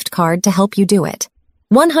here's a gift card to help you do it.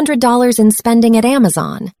 $100 in spending at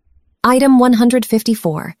Amazon. Item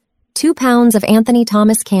 154. 2 pounds of Anthony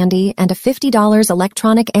Thomas candy and a $50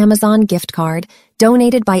 electronic Amazon gift card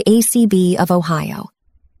donated by ACB of Ohio.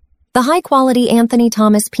 The high-quality Anthony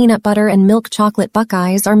Thomas peanut butter and milk chocolate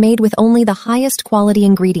Buckeyes are made with only the highest quality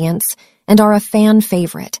ingredients and are a fan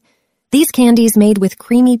favorite. These candies made with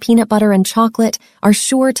creamy peanut butter and chocolate are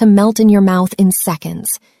sure to melt in your mouth in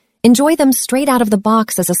seconds. Enjoy them straight out of the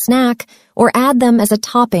box as a snack or add them as a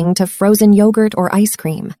topping to frozen yogurt or ice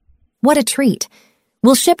cream. What a treat!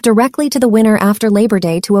 We'll ship directly to the winner after Labor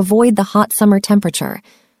Day to avoid the hot summer temperature.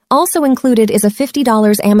 Also included is a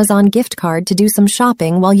 $50 Amazon gift card to do some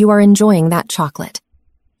shopping while you are enjoying that chocolate.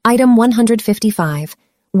 Item 155.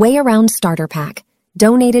 Way Around Starter Pack,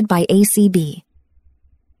 donated by ACB.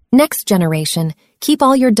 Next generation, keep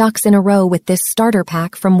all your ducks in a row with this starter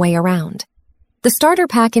pack from Way Around. The starter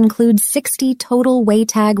pack includes 60 total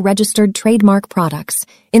WayTag registered trademark products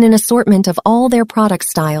in an assortment of all their product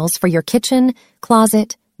styles for your kitchen,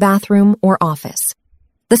 closet, bathroom, or office.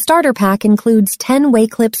 The starter pack includes 10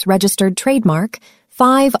 WayClips registered trademark,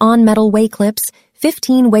 5 on-metal WayClips,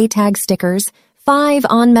 15 WayTag stickers, 5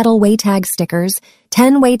 on-metal WayTag stickers,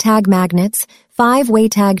 10 WayTag magnets, 5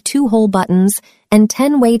 WayTag 2-hole buttons, and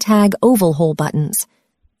 10 WayTag oval hole buttons.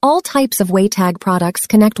 All types of WayTag products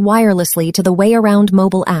connect wirelessly to the Way Around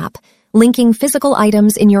mobile app, linking physical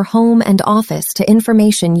items in your home and office to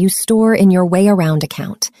information you store in your Way Around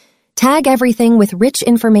account. Tag everything with rich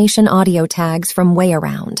information audio tags from Way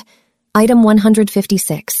Around. Item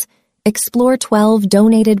 156. Explore 12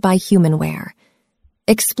 donated by Humanware.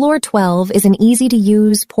 Explore 12 is an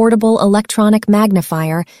easy-to-use, portable electronic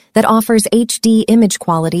magnifier that offers HD image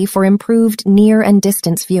quality for improved near and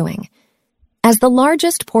distance viewing. As the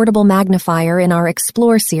largest portable magnifier in our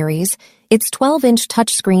Explore series, its 12-inch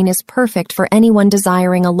touchscreen is perfect for anyone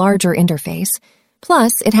desiring a larger interface.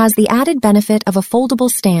 Plus, it has the added benefit of a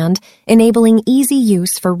foldable stand, enabling easy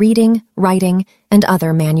use for reading, writing, and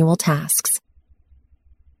other manual tasks.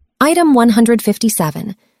 Item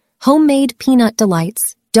 157. Homemade Peanut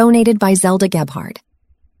Delights, donated by Zelda Gebhard.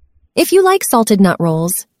 If you like salted nut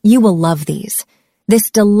rolls, you will love these.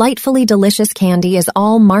 This delightfully delicious candy is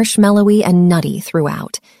all marshmallowy and nutty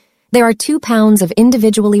throughout. There are 2 pounds of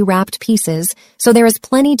individually wrapped pieces, so there is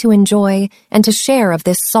plenty to enjoy and to share of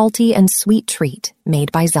this salty and sweet treat made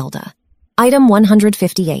by Zelda. Item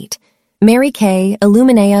 158. Mary Kay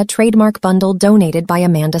Illuminea Trademark Bundle donated by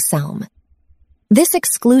Amanda Selm. This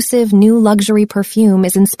exclusive new luxury perfume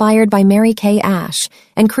is inspired by Mary Kay Ash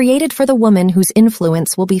and created for the woman whose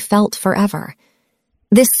influence will be felt forever.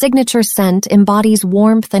 This signature scent embodies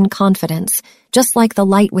warmth and confidence, just like the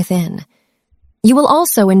light within. You will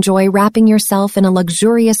also enjoy wrapping yourself in a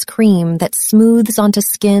luxurious cream that smooths onto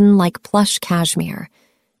skin like plush cashmere.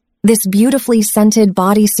 This beautifully scented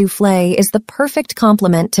body soufflé is the perfect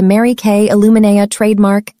complement to Mary Kay Illuminea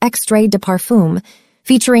trademark Extrait de Parfum,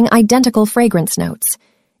 featuring identical fragrance notes.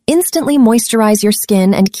 Instantly moisturize your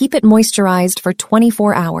skin and keep it moisturized for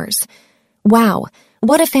 24 hours. Wow,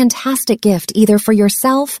 what a fantastic gift either for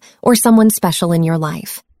yourself or someone special in your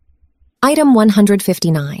life. Item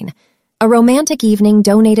 159. A romantic evening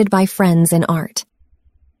donated by Friends in Art.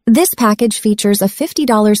 This package features a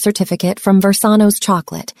 $50 certificate from Versano's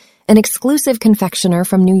Chocolate, an exclusive confectioner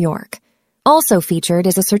from New York. Also featured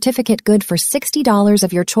is a certificate good for $60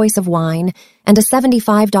 of your choice of wine and a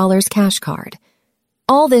 $75 cash card.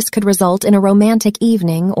 All this could result in a romantic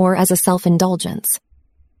evening or as a self-indulgence.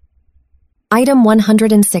 Item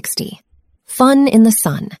 160. Fun in the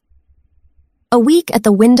sun. A week at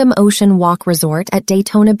the Wyndham Ocean Walk Resort at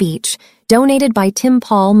Daytona Beach, donated by Tim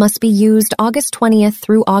Paul, must be used August 20th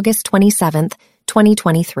through August 27th,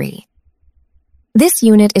 2023. This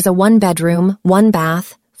unit is a one-bedroom,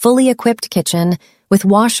 one-bath, fully equipped kitchen with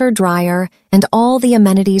washer, dryer, and all the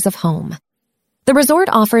amenities of home. The resort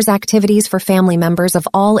offers activities for family members of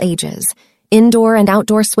all ages, indoor and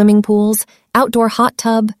outdoor swimming pools, outdoor hot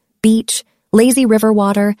tub, beach, lazy river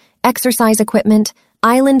water, exercise equipment,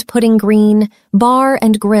 island putting green, bar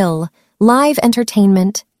and grill, live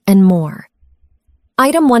entertainment, and more.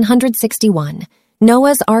 Item 161,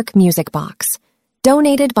 Noah's Ark Music Box,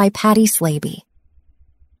 donated by Patty Slaby.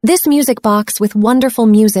 This music box with wonderful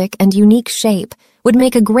music and unique shape would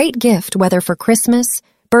make a great gift whether for Christmas,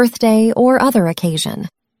 birthday, or other occasion.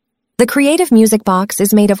 The creative music box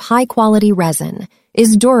is made of high-quality resin,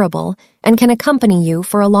 is durable, and can accompany you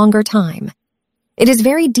for a longer time. It is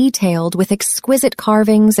very detailed with exquisite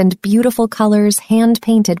carvings and beautiful colors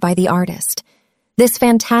hand-painted by the artist. This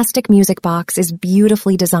fantastic music box is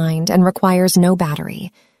beautifully designed and requires no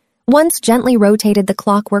battery. Once gently rotated the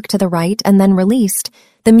clockwork to the right and then released,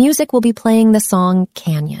 the music will be playing the song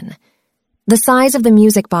Canyon. The size of the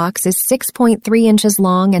music box is 6.3 inches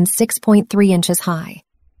long and 6.3 inches high.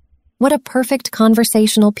 What a perfect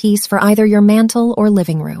conversational piece for either your mantle or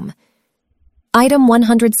living room. Item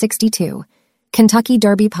 162, Kentucky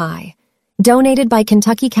Derby Pie, donated by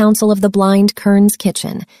Kentucky Council of the Blind Kern's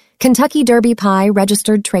Kitchen. Kentucky Derby Pie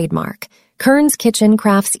registered trademark. Kern's Kitchen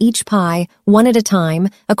crafts each pie one at a time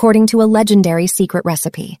according to a legendary secret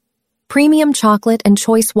recipe. Premium chocolate and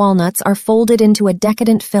choice walnuts are folded into a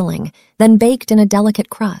decadent filling, then baked in a delicate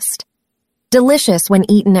crust. Delicious when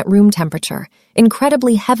eaten at room temperature,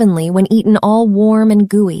 incredibly heavenly when eaten all warm and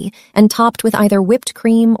gooey and topped with either whipped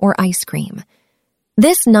cream or ice cream.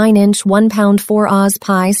 This 9-inch, 1-pound 4-oz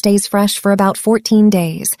pie stays fresh for about 14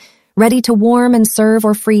 days, ready to warm and serve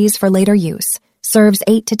or freeze for later use. Serves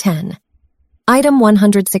 8 to 10. Item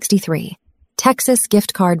 163, Texas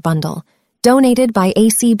Gift Card Bundle, donated by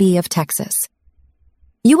ACB of Texas.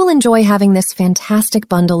 You will enjoy having this fantastic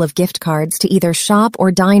bundle of gift cards to either shop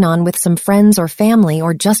or dine on with some friends or family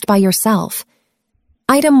or just by yourself.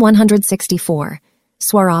 Item 164,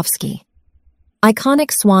 Swarovski.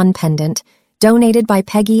 Iconic swan pendant, donated by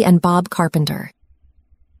Peggy and Bob Carpenter.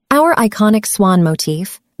 Our iconic swan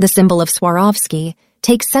motif, the symbol of Swarovski,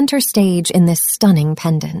 takes center stage in this stunning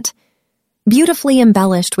pendant. Beautifully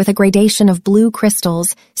embellished with a gradation of blue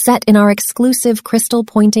crystals set in our exclusive crystal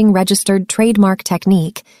pointing registered trademark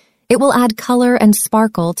technique, it will add color and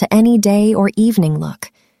sparkle to any day or evening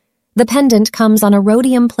look. The pendant comes on a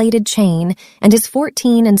rhodium-plated chain and is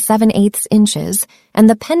 14 7/8 inches, and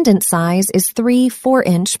the pendant size is 3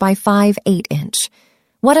 4-inch by 5 8-inch.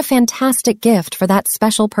 What a fantastic gift for that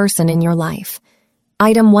special person in your life.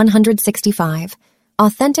 Item 165.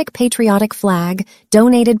 Authentic patriotic flag,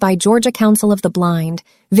 donated by Georgia Council of the Blind,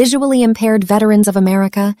 Visually Impaired Veterans of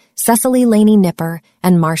America, Cecily Laney Nipper,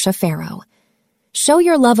 and Marcia Farrow. Show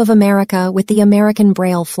your love of America with the American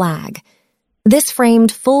Braille flag. This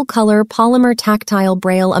framed full-color polymer tactile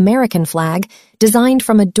Braille American flag, designed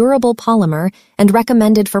from a durable polymer and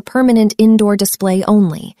recommended for permanent indoor display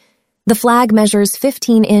only. The flag measures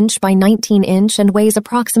 15-inch by 19-inch and weighs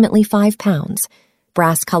approximately 5 pounds.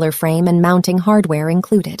 Brass color frame and mounting hardware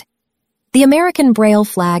included. The American Braille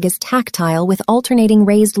flag is tactile with alternating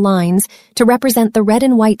raised lines to represent the red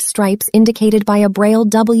and white stripes indicated by a Braille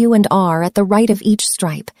W and R at the right of each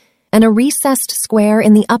stripe, and a recessed square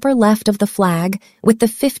in the upper left of the flag with the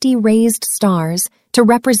 50 raised stars to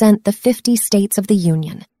represent the 50 states of the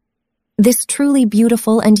Union. This truly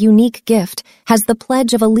beautiful and unique gift has the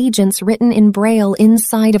Pledge of Allegiance written in Braille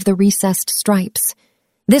inside of the recessed stripes.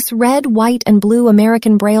 This red, white, and blue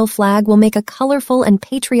American Braille flag will make a colorful and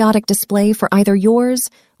patriotic display for either yours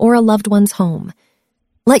or a loved one's home.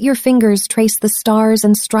 Let your fingers trace the stars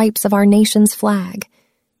and stripes of our nation's flag.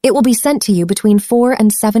 It will be sent to you between 4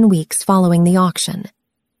 and 7 weeks following the auction.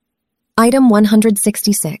 Item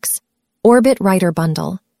 166, Orbit Writer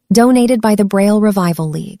Bundle, donated by the Braille Revival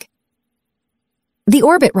League. The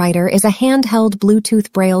Orbit Writer is a handheld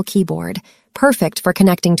Bluetooth Braille keyboard, perfect for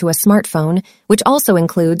connecting to a smartphone, which also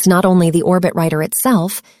includes not only the Orbit Writer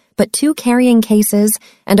itself, but 2 carrying cases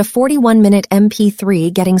and a 41-minute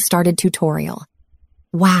MP3 getting started tutorial.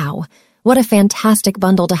 Wow, what a fantastic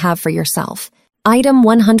bundle to have for yourself. Item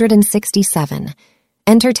 167,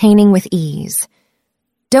 Entertaining with Ease.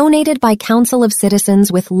 Donated by Council of Citizens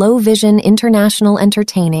with Low Vision International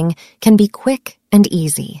Entertaining, can be quick and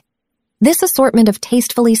easy. This assortment of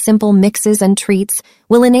tastefully simple mixes and treats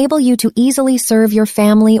will enable you to easily serve your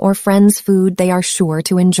family or friends food they are sure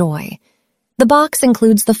to enjoy. The box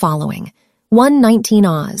includes the following: 119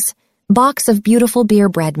 Oz, box of beautiful beer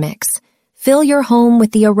bread mix. Fill your home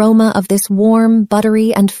with the aroma of this warm,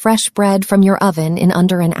 buttery, and fresh bread from your oven in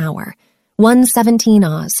under an hour. 117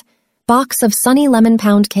 Oz, box of sunny lemon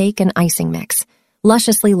pound cake and icing mix.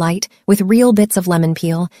 Lusciously light, with real bits of lemon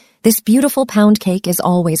peel, this beautiful pound cake is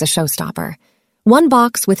always a showstopper. 1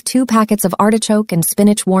 box with 2 packets of artichoke and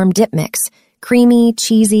spinach warm dip mix. Creamy,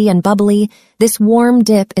 cheesy, and bubbly, this warm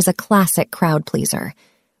dip is a classic crowd pleaser.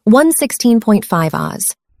 116.5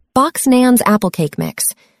 Oz, box Nan's apple cake mix.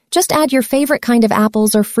 Just add your favorite kind of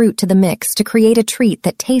apples or fruit to the mix to create a treat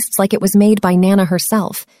that tastes like it was made by Nana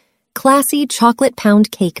herself. Classy chocolate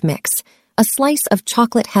pound cake mix, a slice of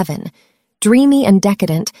chocolate heaven. Dreamy and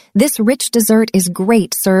decadent, this rich dessert is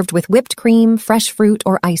great served with whipped cream, fresh fruit,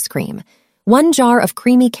 or ice cream. 1 jar of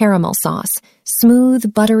creamy caramel sauce,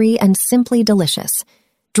 smooth, buttery, and simply delicious.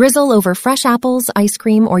 Drizzle over fresh apples, ice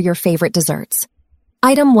cream, or your favorite desserts.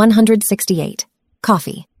 Item 168.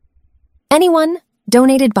 Coffee. Anyone?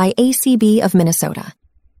 Donated by ACB of Minnesota.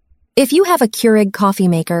 If you have a Keurig coffee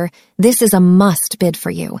maker, this is a must bid for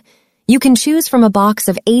you. You can choose from a box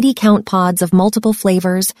of 80-count pods of multiple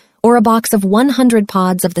flavors or a box of 100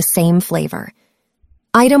 pods of the same flavor.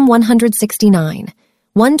 Item 169.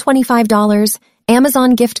 $125,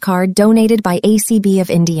 Amazon gift card donated by ACB of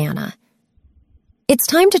Indiana. It's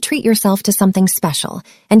time to treat yourself to something special,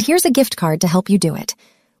 and here's a gift card to help you do it.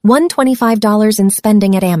 $125 in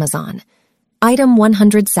spending at Amazon. Item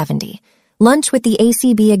 170. Lunch with the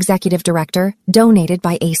ACB Executive Director, donated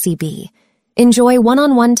by ACB. Enjoy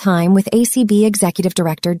one-on-one time with ACB Executive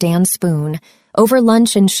Director Dan Spoon over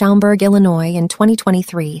lunch in Schaumburg, Illinois in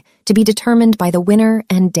 2023, to be determined by the winner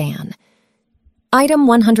and Dan. Item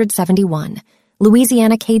 171.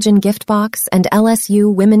 Louisiana Cajun Gift Box and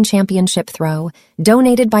LSU Women Championship Throw,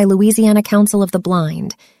 donated by Louisiana Council of the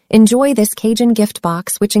Blind. Enjoy this Cajun gift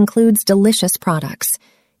box, which includes delicious products: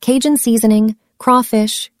 Cajun seasoning,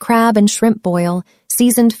 crawfish, crab and shrimp boil,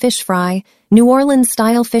 seasoned fish fry, New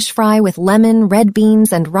Orleans-style fish fry with lemon, red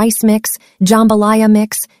beans, and rice mix, jambalaya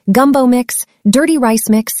mix, gumbo mix, dirty rice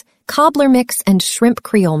mix, cobbler mix, and shrimp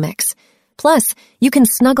Creole mix. Plus, you can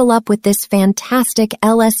snuggle up with this fantastic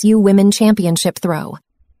LSU Women Championship Throw.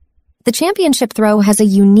 The championship throw has a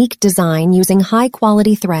unique design using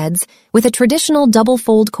high-quality threads with a traditional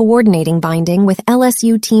double-fold coordinating binding with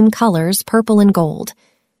LSU team colors, purple and gold.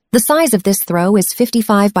 The size of this throw is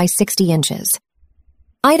 55 by 60 inches.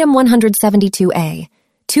 Item 172A.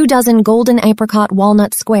 2 dozen golden apricot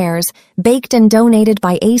walnut squares, baked and donated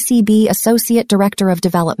by ACB Associate Director of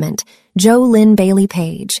Development, Jo Lynn Bailey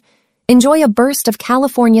Page. Enjoy a burst of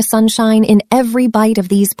California sunshine in every bite of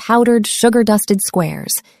these powdered, sugar-dusted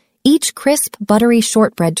squares. Each crisp, buttery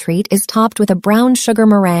shortbread treat is topped with a brown sugar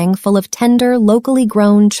meringue full of tender, locally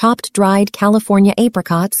grown, chopped dried California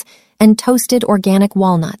apricots and toasted organic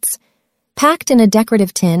walnuts. Packed in a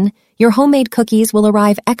decorative tin, your homemade cookies will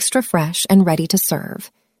arrive extra fresh and ready to serve.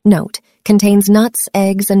 Note, contains nuts,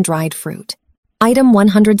 eggs, and dried fruit. Item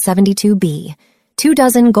 172B. 2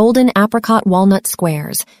 dozen golden apricot walnut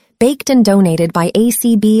squares, baked and donated by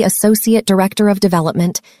ACB Associate Director of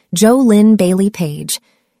Development, Jo Lynn Bailey Page.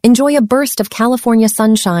 Enjoy a burst of California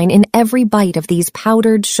sunshine in every bite of these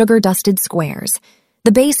powdered, sugar-dusted squares.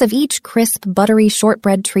 The base of each crisp, buttery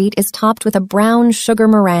shortbread treat is topped with a brown sugar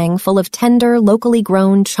meringue full of tender, locally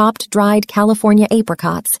grown, chopped dried California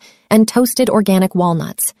apricots and toasted organic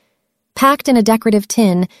walnuts. Packed in a decorative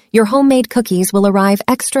tin, your homemade cookies will arrive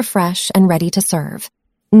extra fresh and ready to serve.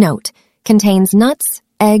 Note, contains nuts,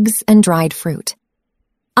 eggs, and dried fruit.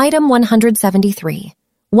 Item 173.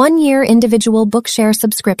 1-year individual Bookshare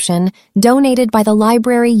subscription donated by the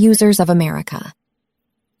Library Users of America.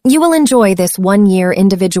 You will enjoy this 1-year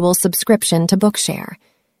individual subscription to Bookshare.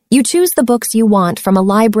 You choose the books you want from a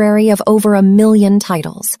library of over 1 million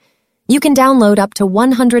titles. You can download up to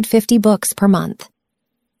 150 books per month.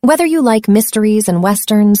 Whether you like mysteries and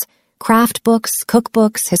westerns, craft books,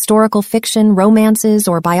 cookbooks, historical fiction, romances,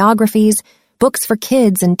 or biographies, books for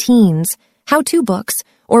kids and teens, how-to books,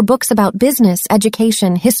 or books about business,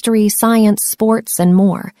 education, history, science, sports, and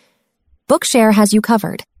more, Bookshare has you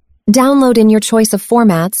covered. Download in your choice of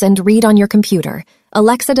formats and read on your computer,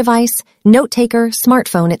 Alexa device, note-taker,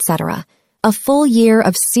 smartphone, etc. A full year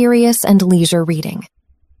of serious and leisure reading.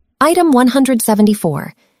 Item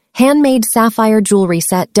 174. Handmade sapphire jewelry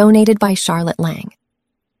set donated by Charlotte Lang.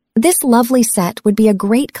 This lovely set would be a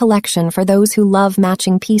great collection for those who love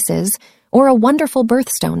matching pieces or a wonderful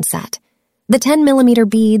birthstone set. The 10mm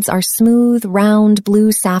beads are smooth, round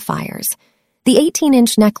blue sapphires. The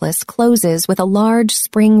 18-inch necklace closes with a large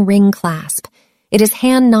spring ring clasp. It is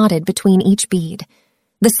hand-knotted between each bead.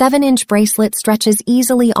 The 7-inch bracelet stretches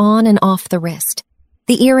easily on and off the wrist.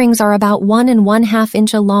 The earrings are about 1 1/2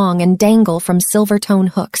 inch long and dangle from silver-tone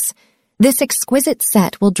hooks. This exquisite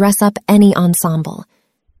set will dress up any ensemble.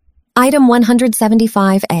 Item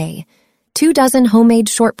 175A. 2 dozen homemade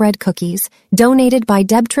shortbread cookies, donated by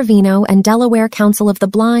Deb Trevino and Delaware Council of the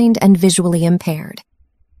Blind and Visually Impaired.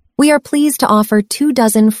 We are pleased to offer 2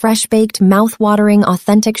 dozen fresh-baked, mouth-watering,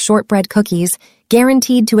 authentic shortbread cookies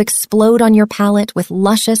guaranteed to explode on your palate with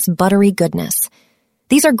luscious, buttery goodness.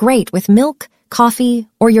 These are great with milk, coffee,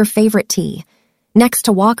 or your favorite tea. Next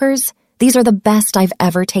to Walker's, these are the best I've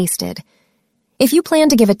ever tasted. If you plan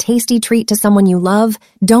to give a tasty treat to someone you love,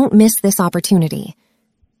 don't miss this opportunity.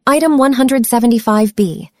 Item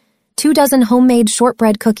 175B. 2 dozen homemade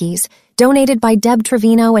shortbread cookies, donated by Deb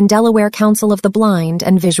Trevino and Delaware Council of the Blind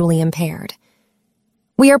and Visually Impaired.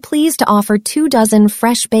 We are pleased to offer 2 dozen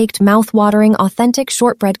fresh-baked, mouth-watering, authentic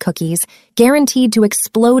shortbread cookies guaranteed to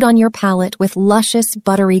explode on your palate with luscious,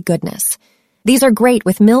 buttery goodness. These are great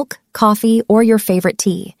with milk, coffee, or your favorite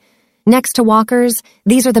tea. Next to Walker's,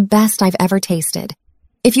 these are the best I've ever tasted.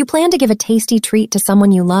 If you plan to give a tasty treat to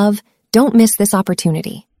someone you love, don't miss this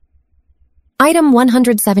opportunity. Item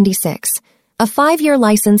 176. A 5-year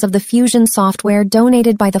license of the Fusion software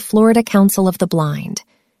donated by the Florida Council of the Blind.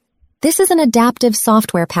 This is an adaptive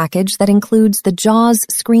software package that includes the JAWS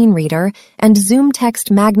screen reader and Zoom Text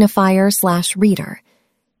Magnifier/Reader.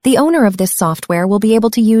 The owner of this software will be able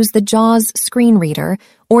to use the JAWS screen reader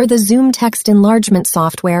or the Zoom Text enlargement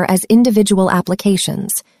software as individual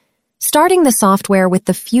applications. Starting the software with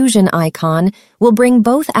the Fusion icon will bring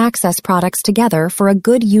both Access products together for a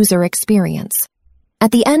good user experience. At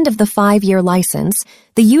the end of the 5-year license,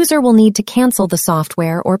 the user will need to cancel the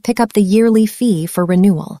software or pick up the yearly fee for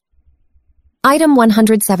renewal. Item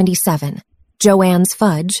 177. Joann's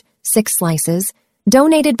Fudge, 6 slices,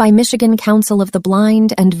 donated by Michigan Council of the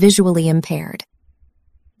Blind and Visually Impaired.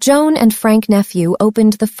 Joan and Frank Nephew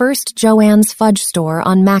opened the first Joann's Fudge store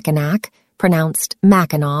on Mackinac, pronounced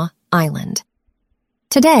Mackinac, Island.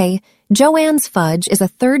 Today, Joann's Fudge is a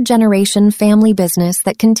 3rd-generation family business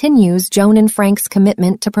that continues Joan and Frank's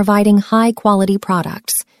commitment to providing high-quality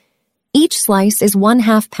products. Each slice is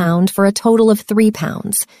 1/2 pound for a total of 3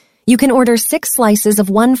 pounds. You can order 6 slices of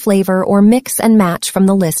one flavor or mix and match from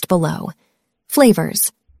the list below.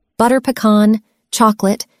 Flavors: butter pecan,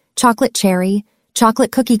 chocolate cherry,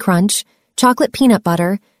 chocolate cookie crunch, chocolate peanut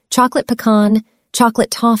butter, chocolate pecan,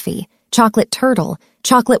 chocolate toffee, chocolate turtle,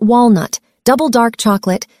 chocolate walnut, double dark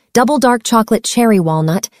chocolate cherry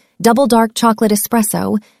walnut, double dark chocolate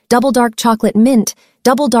espresso, double dark chocolate mint,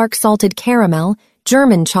 double dark salted caramel,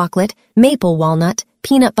 German chocolate, maple walnut,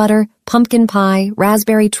 peanut butter, pumpkin pie,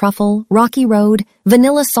 raspberry truffle, Rocky Road,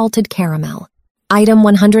 vanilla salted caramel. Item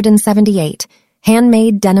 178.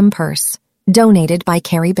 Handmade denim purse, donated by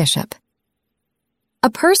Carrie Bishop. A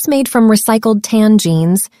purse made from recycled tan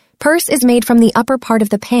jeans. Purse is made from the upper part of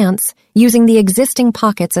the pants, using the existing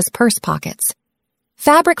pockets as purse pockets.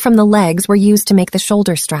 Fabric from the legs were used to make the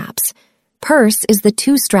shoulder straps. Purse is the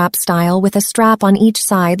 2-strap style with a strap on each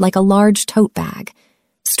side like a large tote bag.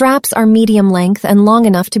 Straps are medium length and long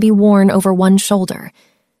enough to be worn over one shoulder.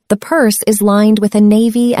 The purse is lined with a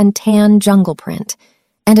navy and tan jungle print,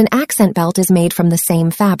 and an accent belt is made from the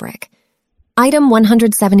same fabric. Item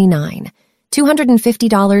 179.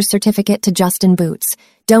 $250 certificate to Justin Boots,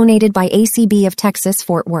 donated by ACB of Texas,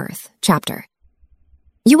 Fort Worth, chapter.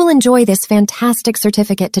 You will enjoy this fantastic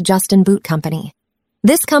certificate to Justin Boot Company.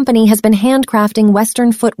 This company has been handcrafting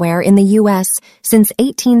Western footwear in the U.S. since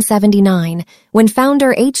 1879, when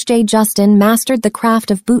founder H.J. Justin mastered the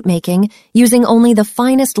craft of bootmaking using only the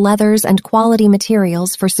finest leathers and quality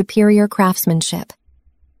materials for superior craftsmanship.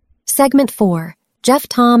 Segment 4. Jeff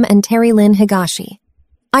Tom and Terry Lynn Higashi.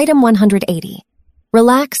 Item 180.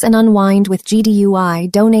 Relax and unwind with GDUI,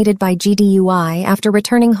 donated by GDUI after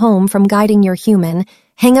returning home from guiding your human.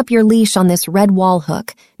 Hang up your leash on this red wall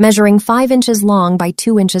hook, measuring 5 inches long by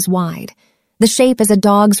 2 inches wide. The shape is a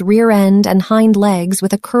dog's rear end and hind legs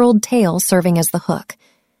with a curled tail serving as the hook.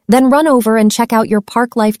 Then run over and check out your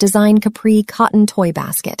Park Life Design Capri cotton toy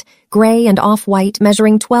basket, gray and off-white,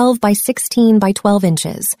 measuring 12 by 16 by 12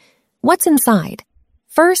 inches. What's inside?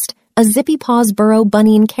 First, a Zippy Paws Burrow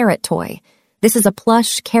Bunny and Carrot toy. This is a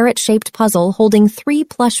plush, carrot-shaped puzzle holding 3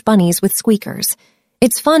 plush bunnies with squeakers.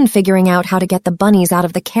 It's fun figuring out how to get the bunnies out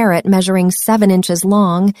of the carrot measuring 7 inches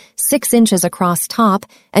long, 6 inches across top,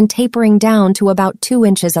 and tapering down to about 2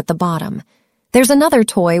 inches at the bottom. There's another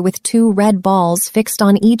toy with 2 red balls fixed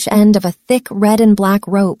on each end of a thick red and black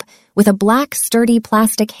rope with a black sturdy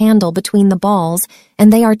plastic handle between the balls,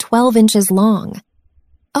 and they are 12 inches long.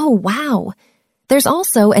 Oh, wow! There's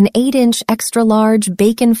also an 8-inch extra-large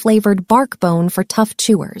bacon-flavored bark bone for tough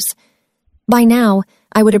chewers. By now,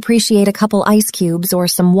 I would appreciate a couple ice cubes or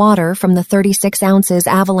some water from the 36 ounces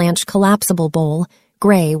Avalanche collapsible bowl,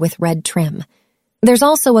 gray with red trim. There's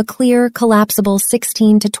also a clear, collapsible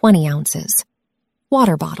 16 to 20 ounces.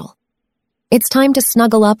 Water bottle. It's time to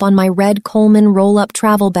snuggle up on my red Coleman roll-up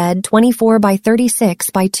travel bed 24 by 36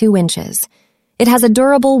 by 2 inches. It has a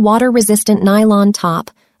durable, water-resistant nylon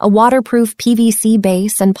top, a waterproof PVC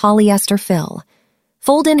base, and polyester fill.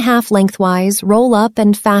 Fold in half lengthwise, roll up,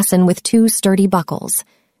 and fasten with 2 sturdy buckles.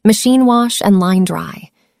 Machine wash and line dry.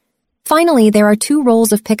 Finally, there are 2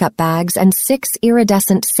 rolls of pickup bags and 6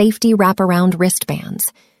 iridescent safety wraparound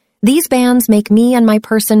wristbands. These bands make me and my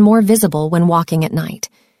person more visible when walking at night.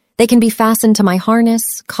 They can be fastened to my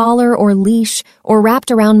harness, collar, or leash, or wrapped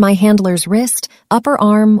around my handler's wrist, upper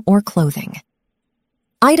arm, or clothing.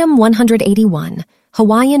 Item 181.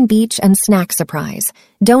 Hawaiian Beach and Snack Surprise,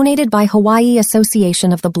 donated by Hawaii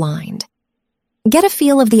Association of the Blind. Get a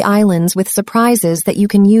feel of the islands with surprises that you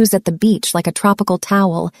can use at the beach like a tropical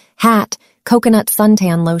towel, hat, coconut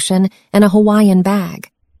suntan lotion, and a Hawaiian bag.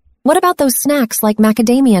 What about those snacks like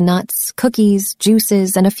macadamia nuts, cookies,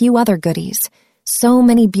 juices, and a few other goodies? So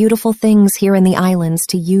many beautiful things here in the islands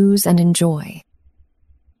to use and enjoy.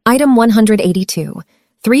 Item 182.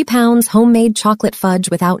 3 pounds homemade chocolate fudge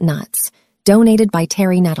without nuts, donated by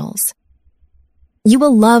Terry Nettles. You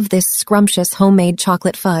will love this scrumptious homemade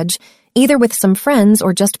chocolate fudge, either with some friends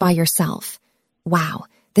or just by yourself. Wow,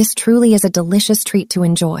 this truly is a delicious treat to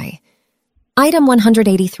enjoy. Item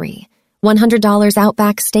 183. $100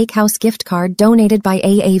 Outback Steakhouse gift card donated by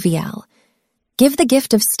AAVL. Give the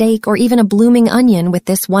gift of steak or even a blooming onion with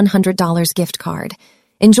this $100 gift card.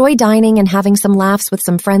 Enjoy dining and having some laughs with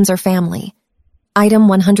some friends or family. Item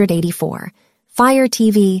 184. Fire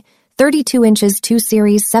TV, 32 inches 2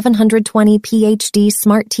 Series 720 PHD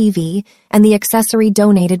Smart TV, and the accessory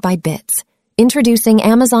donated by Bits. Introducing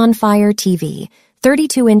Amazon Fire TV,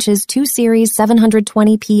 32 inches 2 Series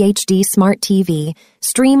 720 PHD Smart TV,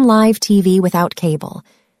 stream live TV without cable.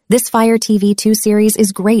 This Fire TV 2 Series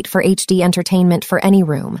is great for HD entertainment for any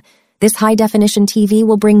room. This high-definition TV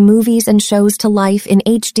will bring movies and shows to life in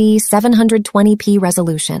HD 720p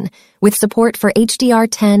resolution, with support for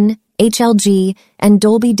HDR10, HLG, and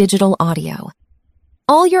Dolby Digital Audio.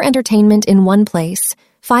 All your entertainment in one place,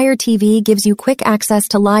 Fire TV gives you quick access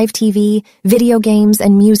to live TV, video games,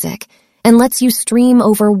 and music, and lets you stream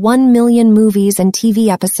over 1 million movies and TV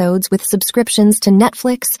episodes with subscriptions to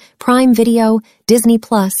Netflix, Prime Video, Disney+,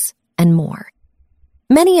 and more.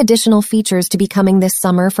 Many additional features to be coming this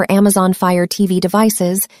summer for Amazon Fire TV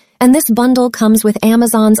devices, and this bundle comes with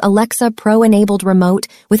Amazon's Alexa Pro-enabled remote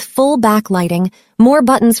with full backlighting, more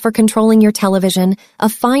buttons for controlling your television, a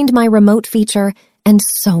Find My Remote feature, and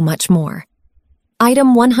so much more.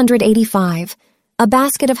 Item 185. A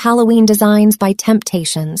basket of Halloween designs by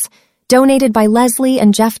Temptations, donated by Leslie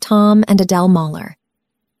and Jeff Tom and Adele Mahler.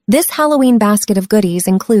 This Halloween basket of goodies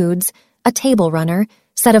includes a table runner,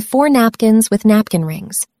 set of 4 napkins with napkin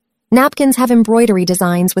rings. Napkins have embroidery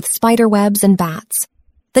designs with spider webs and bats.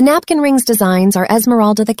 The napkin rings designs are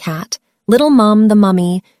Esmeralda the cat, Little Mum the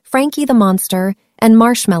mummy, Frankie the monster, and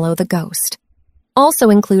Marshmallow the ghost. Also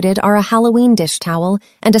included are a Halloween dish towel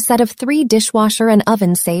and a set of 3 dishwasher and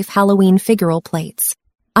oven-safe Halloween figural plates.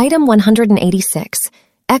 Item 186.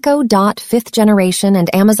 Echo Dot 5th Generation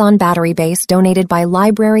and Amazon Battery Base donated by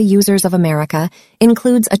Library Users of America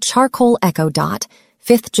includes a charcoal Echo Dot,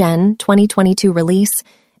 5th Gen 2022 release,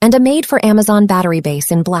 and a made-for-Amazon battery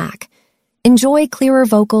base in black. Enjoy clearer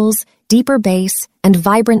vocals, deeper bass, and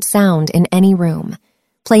vibrant sound in any room.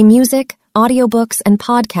 Play music, audiobooks, and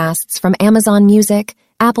podcasts from Amazon Music,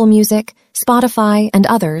 Apple Music, Spotify, and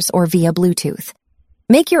others, or via Bluetooth.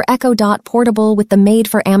 Make your Echo Dot portable with the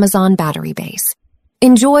made-for-Amazon battery base.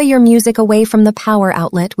 Enjoy your music away from the power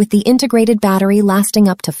outlet with the integrated battery lasting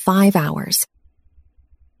up to 5 hours.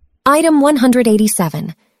 Item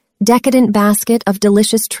 187. Decadent basket of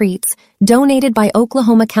delicious treats, donated by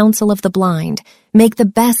Oklahoma Council of the Blind. Make the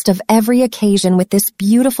best of every occasion with this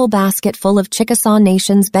beautiful basket full of Chickasaw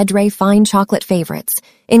Nation's Bedre fine chocolate favorites.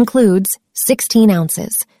 Includes 16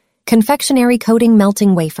 ounces. Confectionery coating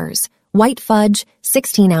melting wafers. White fudge,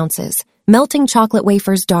 16 ounces. Melting chocolate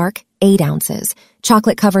wafers dark, 8 ounces.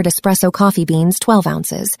 Chocolate-covered espresso coffee beans, 12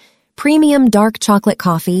 ounces. Premium dark chocolate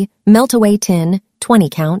coffee, melt-away tin, 20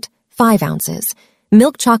 count, 5 ounces.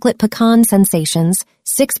 Milk chocolate pecan sensations,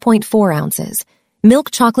 6.4 ounces. Milk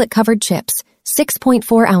chocolate covered chips,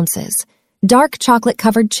 6.4 ounces. Dark chocolate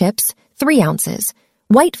covered chips, 3 ounces.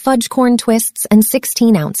 White fudge corn twists and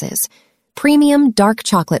 16 ounces. Premium dark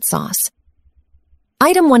chocolate sauce.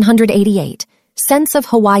 Item 188. Scents of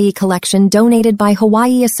Hawaii collection donated by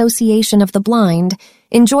Hawaii Association of the Blind.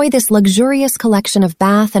 Enjoy this luxurious collection of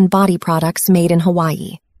bath and body products made in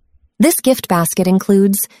Hawaii. This gift basket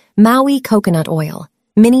includes Maui coconut oil,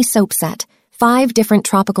 mini soap set, 5 different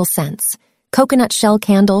tropical scents, coconut shell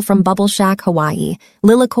candle from Bubble Shack, Hawaii,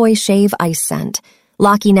 Lilikoi shave ice scent,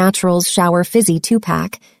 Laki Naturals shower fizzy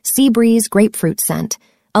 2-pack, Sea Breeze grapefruit scent,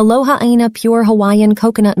 Aloha Aina pure Hawaiian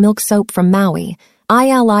coconut milk soap from Maui,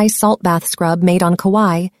 ILI salt bath scrub made on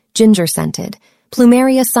Kauai, ginger scented,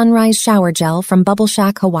 Plumeria sunrise shower gel from Bubble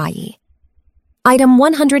Shack, Hawaii. Item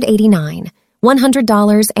 189.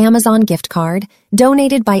 $100 Amazon gift card,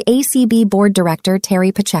 donated by ACB Board Director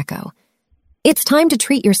Terry Pacheco. It's time to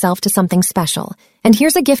treat yourself to something special, and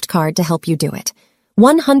here's a gift card to help you do it.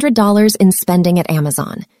 $100 in spending at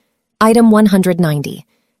Amazon. Item 190.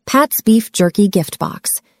 Pat's Beef Jerky Gift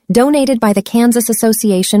Box, donated by the Kansas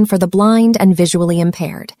Association for the Blind and Visually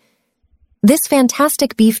Impaired. This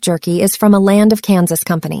fantastic beef jerky is from a Land of Kansas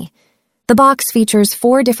company. The box features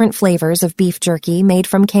 4 different flavors of beef jerky made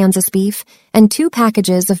from Kansas beef and 2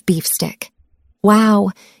 packages of beef stick.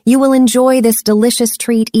 Wow, you will enjoy this delicious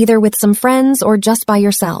treat either with some friends or just by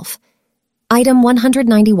yourself. Item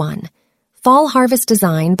 191. Fall Harvest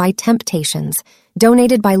Design by Temptations,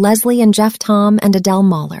 donated by Leslie and Jeff Tom and Adele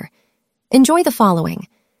Mahler. Enjoy the following: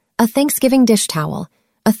 a Thanksgiving dish towel,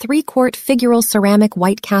 a 3-quart figural ceramic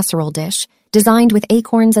white casserole dish designed with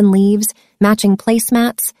acorns and leaves, matching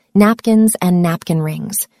placemats, napkins, and napkin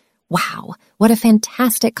rings. Wow, what a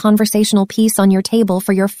fantastic conversational piece on your table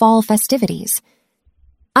for your fall festivities.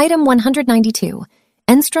 Item 192.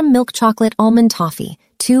 Enstrom Milk Chocolate Almond Toffee,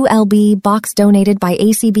 2 lb box donated by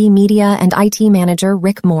ACB Media and IT Manager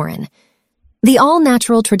Rick Morin. The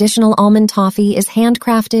all-natural traditional almond toffee is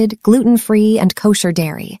handcrafted, gluten-free, and kosher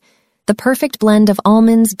dairy. The perfect blend of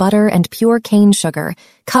almonds, butter, and pure cane sugar,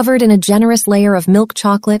 covered in a generous layer of milk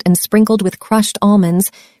chocolate and sprinkled with crushed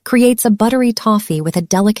almonds, creates a buttery toffee with a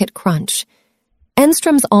delicate crunch.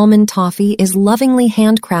 Enstrom's almond toffee is lovingly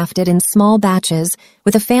handcrafted in small batches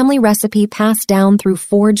with a family recipe passed down through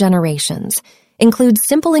 4 generations. Includes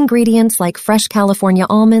simple ingredients like fresh California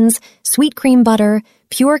almonds, sweet cream butter,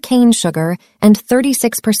 pure cane sugar, and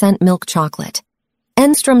 36% milk chocolate.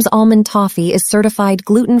 Enstrom's almond toffee is certified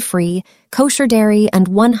gluten-free, kosher dairy, and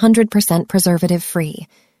 100% preservative-free.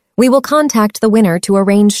 We will contact the winner to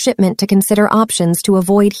arrange shipment to consider options to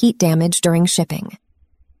avoid heat damage during shipping.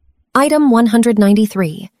 Item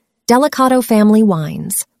 193. Delicato Family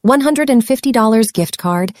Wines, $150 gift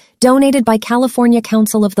card, donated by California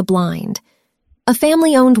Council of the Blind. A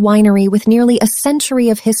family-owned winery with nearly a century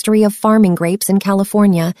of history of farming grapes in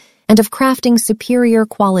California and of crafting superior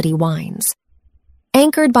quality wines.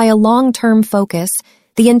 Anchored by a long-term focus,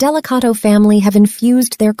 the Indelicato family have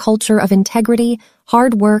infused their culture of integrity,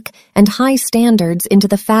 hard work, and high standards into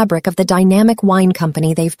the fabric of the dynamic wine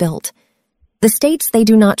company they've built. The states they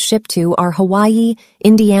do not ship to are Hawaii,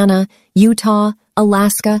 Indiana, Utah,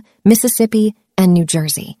 Alaska, Mississippi, and New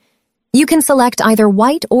Jersey. You can select either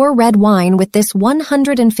white or red wine with this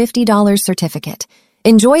 $150 certificate.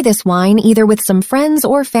 Enjoy this wine either with some friends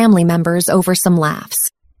or family members over some laughs.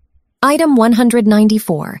 Item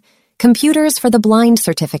 194. Computers for the Blind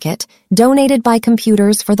certificate, donated by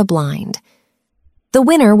Computers for the Blind. The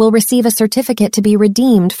winner will receive a certificate to be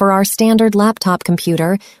redeemed for our standard laptop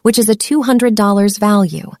computer, which is a $200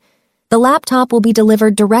 value. The laptop will be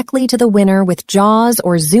delivered directly to the winner with JAWS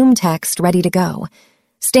or Zoom text ready to go.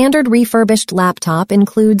 Standard refurbished laptop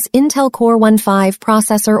includes Intel Core i5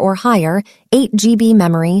 processor or higher, 8 GB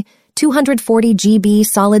memory, 240 GB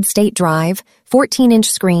solid-state drive, 14-inch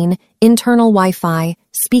screen, internal Wi-Fi,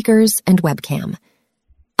 speakers, and webcam.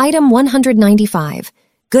 Item 195.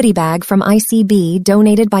 Goodie bag from ICB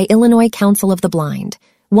donated by Illinois Council of the Blind.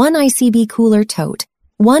 1 ICB cooler tote.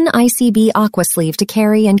 1 ICB aqua sleeve to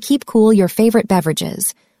carry and keep cool your favorite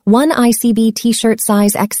beverages. 1 ICB t-shirt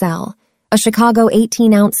size XL. A Chicago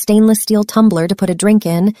 18-ounce stainless steel tumbler to put a drink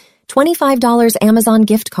in, $25 Amazon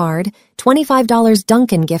gift card, $25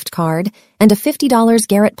 Dunkin' gift card, and a $50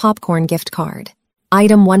 Garrett popcorn gift card.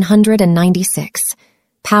 Item 196.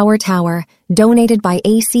 Power Tower, donated by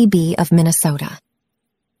ACB of Minnesota.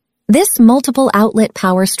 This multiple outlet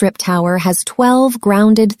power strip tower has 12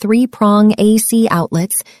 grounded 3-prong AC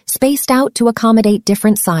outlets spaced out to accommodate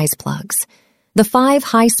different size plugs. The 5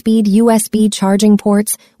 high-speed USB charging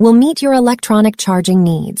ports will meet your electronic charging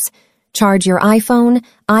needs. Charge your iPhone,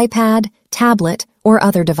 iPad, tablet, or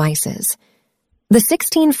other devices. The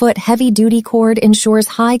 16-foot heavy-duty cord ensures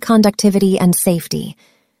high conductivity and safety.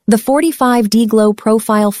 The 45D Glow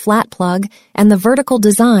profile flat plug and the vertical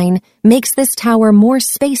design makes this tower more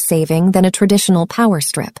space-saving than a traditional power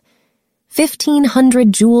strip.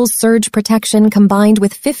 1,500 joules surge protection combined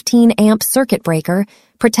with 15-amp circuit breaker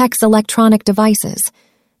protects electronic devices.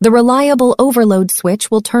 The reliable overload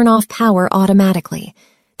switch will turn off power automatically.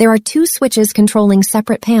 There are 2 switches controlling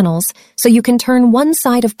separate panels, so you can turn one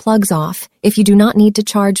side of plugs off if you do not need to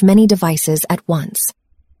charge many devices at once.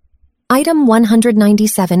 Item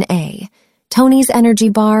 197A, Tony's Energy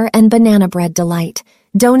Bar and Banana Bread Delight,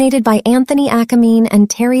 donated by Anthony Akamine and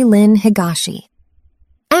Terry Lynn Higashi.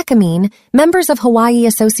 Akamine, members of Hawaii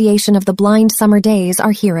Association of the Blind Summer Days,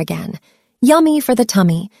 are here again. Yummy for the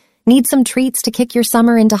tummy. Need some treats to kick your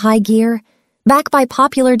summer into high gear? Back by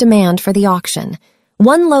popular demand for the auction.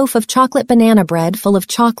 1 loaf of chocolate banana bread full of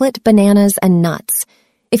chocolate, bananas, and nuts.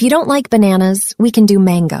 If you don't like bananas, we can do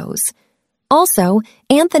mangoes. Also,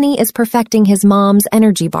 Anthony is perfecting his mom's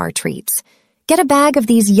energy bar treats. Get a bag of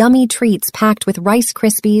these yummy treats packed with Rice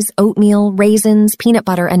Krispies, oatmeal, raisins, peanut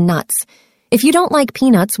butter, and nuts. If you don't like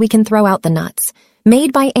peanuts, we can throw out the nuts.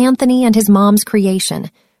 Made by Anthony and his mom's creation.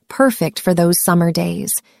 Perfect for those summer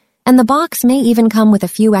days. And the box may even come with a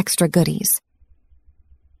few extra goodies.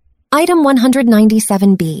 Item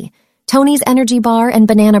 197B, Tony's Energy Bar and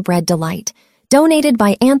Banana Bread Delight, donated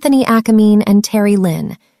by Anthony Akamine and Terry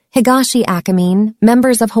Lynn. Higashi Akamine,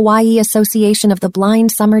 members of Hawaii Association of the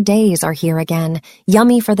Blind Summer Days, are here again.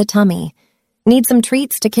 Yummy for the tummy. Need some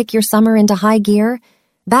treats to kick your summer into high gear?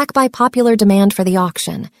 Back by popular demand for the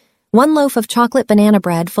auction. 1 loaf of chocolate banana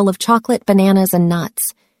bread full of chocolate, bananas, and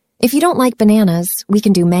nuts. If you don't like bananas, we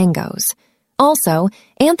can do mangoes. Also,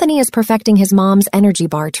 Anthony is perfecting his mom's energy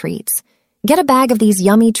bar treats. Get a bag of these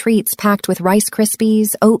yummy treats packed with Rice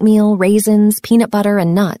Krispies, oatmeal, raisins, peanut butter,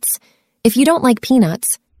 and nuts. If you don't like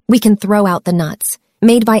peanuts, we can throw out the nuts.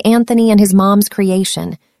 Made by Anthony and his mom's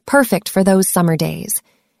creation. Perfect for those summer days.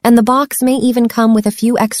 And the box may even come with a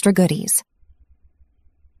few extra goodies.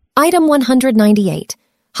 Item 198,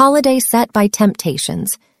 Holiday Set by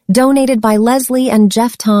Temptations, donated by Leslie and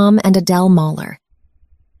Jeff Tom and Adele Mahler.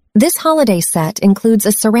 This holiday set includes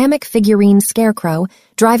a ceramic figurine scarecrow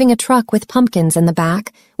driving a truck with pumpkins in the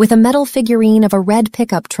back, with a metal figurine of a red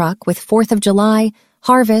pickup truck with 4th of July,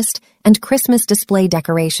 harvest, and Christmas display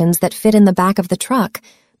decorations that fit in the back of the truck,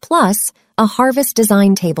 plus a harvest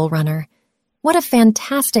design table runner. What a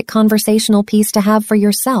fantastic conversational piece to have for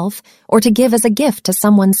yourself or to give as a gift to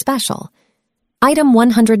someone special. Item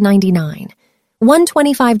 199,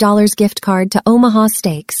 $125 gift card to Omaha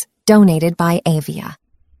Steaks, donated by Avia.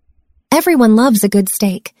 Everyone loves a good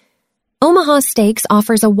steak. Omaha Steaks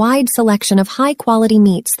offers a wide selection of high-quality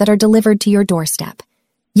meats that are delivered to your doorstep.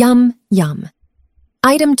 Yum, yum.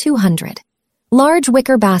 Item 200, large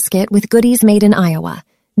wicker basket with goodies made in Iowa,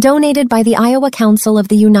 donated by the Iowa Council of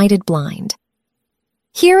the United Blind.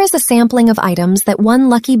 Here is a sampling of items that one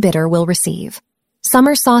lucky bidder will receive.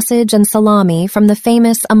 Summer sausage and salami from the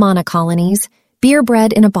famous Amana colonies, beer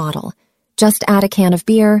bread in a bottle. Just add a can of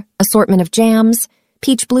beer, assortment of jams,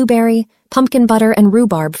 peach blueberry, pumpkin butter and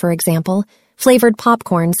rhubarb, for example, flavored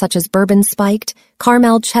popcorn such as bourbon spiked,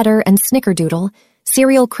 caramel cheddar and snickerdoodle,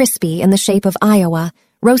 cereal crispy in the shape of Iowa,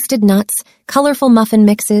 roasted nuts, colorful muffin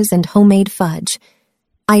mixes, and homemade fudge.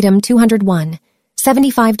 Item 201,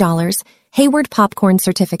 $75, Hayward Popcorn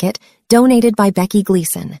Certificate, donated by Becky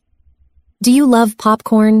Gleason. Do you love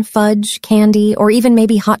popcorn, fudge, candy, or even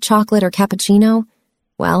maybe hot chocolate or cappuccino?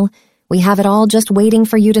 Well, we have it all just waiting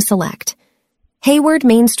for you to select. Hayward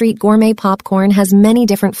Main Street Gourmet Popcorn has many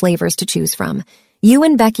different flavors to choose from. You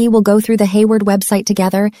and Becky will go through the Hayward website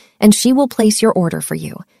together, and she will place your order for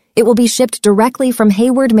you. It will be shipped directly from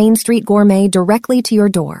Hayward Main Street Gourmet directly to your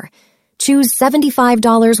door. Choose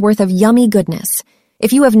 $75 worth of yummy goodness.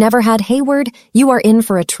 If you have never had Hayward, you are in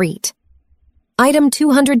for a treat. Item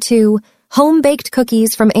 202, home-baked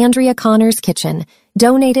cookies from Andrea Connor's Kitchen,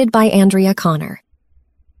 donated by Andrea Connor.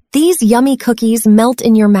 These yummy cookies melt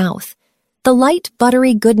in your mouth. The light,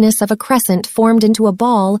 buttery goodness of a crescent formed into a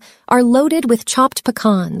ball are loaded with chopped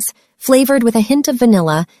pecans, flavored with a hint of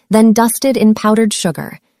vanilla, then dusted in powdered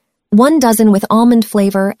sugar. 1 dozen with almond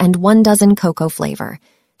flavor and 1 dozen cocoa flavor.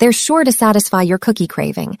 They're sure to satisfy your cookie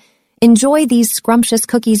craving. Enjoy these scrumptious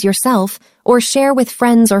cookies yourself or share with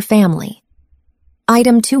friends or family.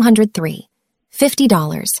 Item 203,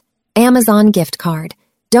 $50, Amazon gift card,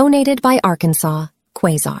 donated by Arkansas,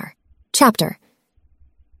 Quasar. Chapter.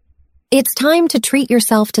 It's time to treat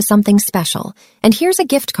yourself to something special, and here's a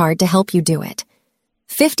gift card to help you do it.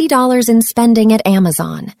 $50 in spending at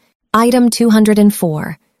Amazon. Item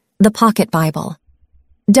 204. The Pocket Bible.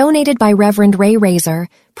 Donated by Reverend Ray Razor,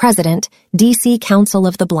 President, DC Council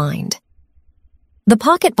of the Blind. The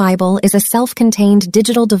Pocket Bible is a self-contained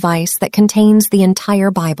digital device that contains the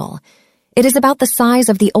entire Bible. It is about the size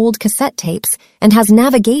of the old cassette tapes and has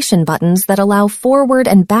navigation buttons that allow forward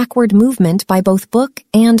and backward movement by both book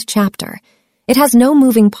and chapter. It has no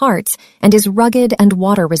moving parts and is rugged and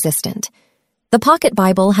water-resistant. The Pocket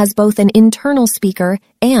Bible has both an internal speaker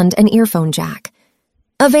and an earphone jack.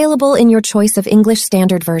 Available in your choice of English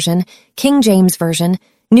Standard Version, King James Version,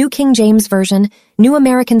 New King James Version, New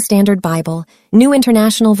American Standard Bible, New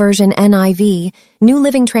International Version NIV, New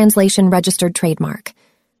Living Translation Registered Trademark.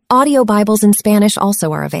 Audio Bibles in Spanish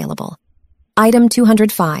also are available. Item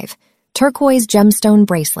 205. Turquoise Gemstone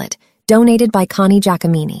Bracelet, donated by Connie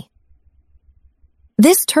Giacomini.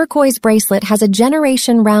 This turquoise bracelet has a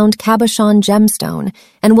generation-round cabochon gemstone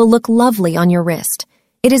and will look lovely on your wrist.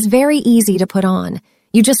 It is very easy to put on.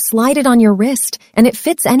 You just slide it on your wrist, and it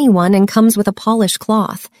fits anyone and comes with a polished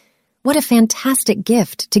cloth. What a fantastic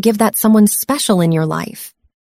gift to give that someone special in your life.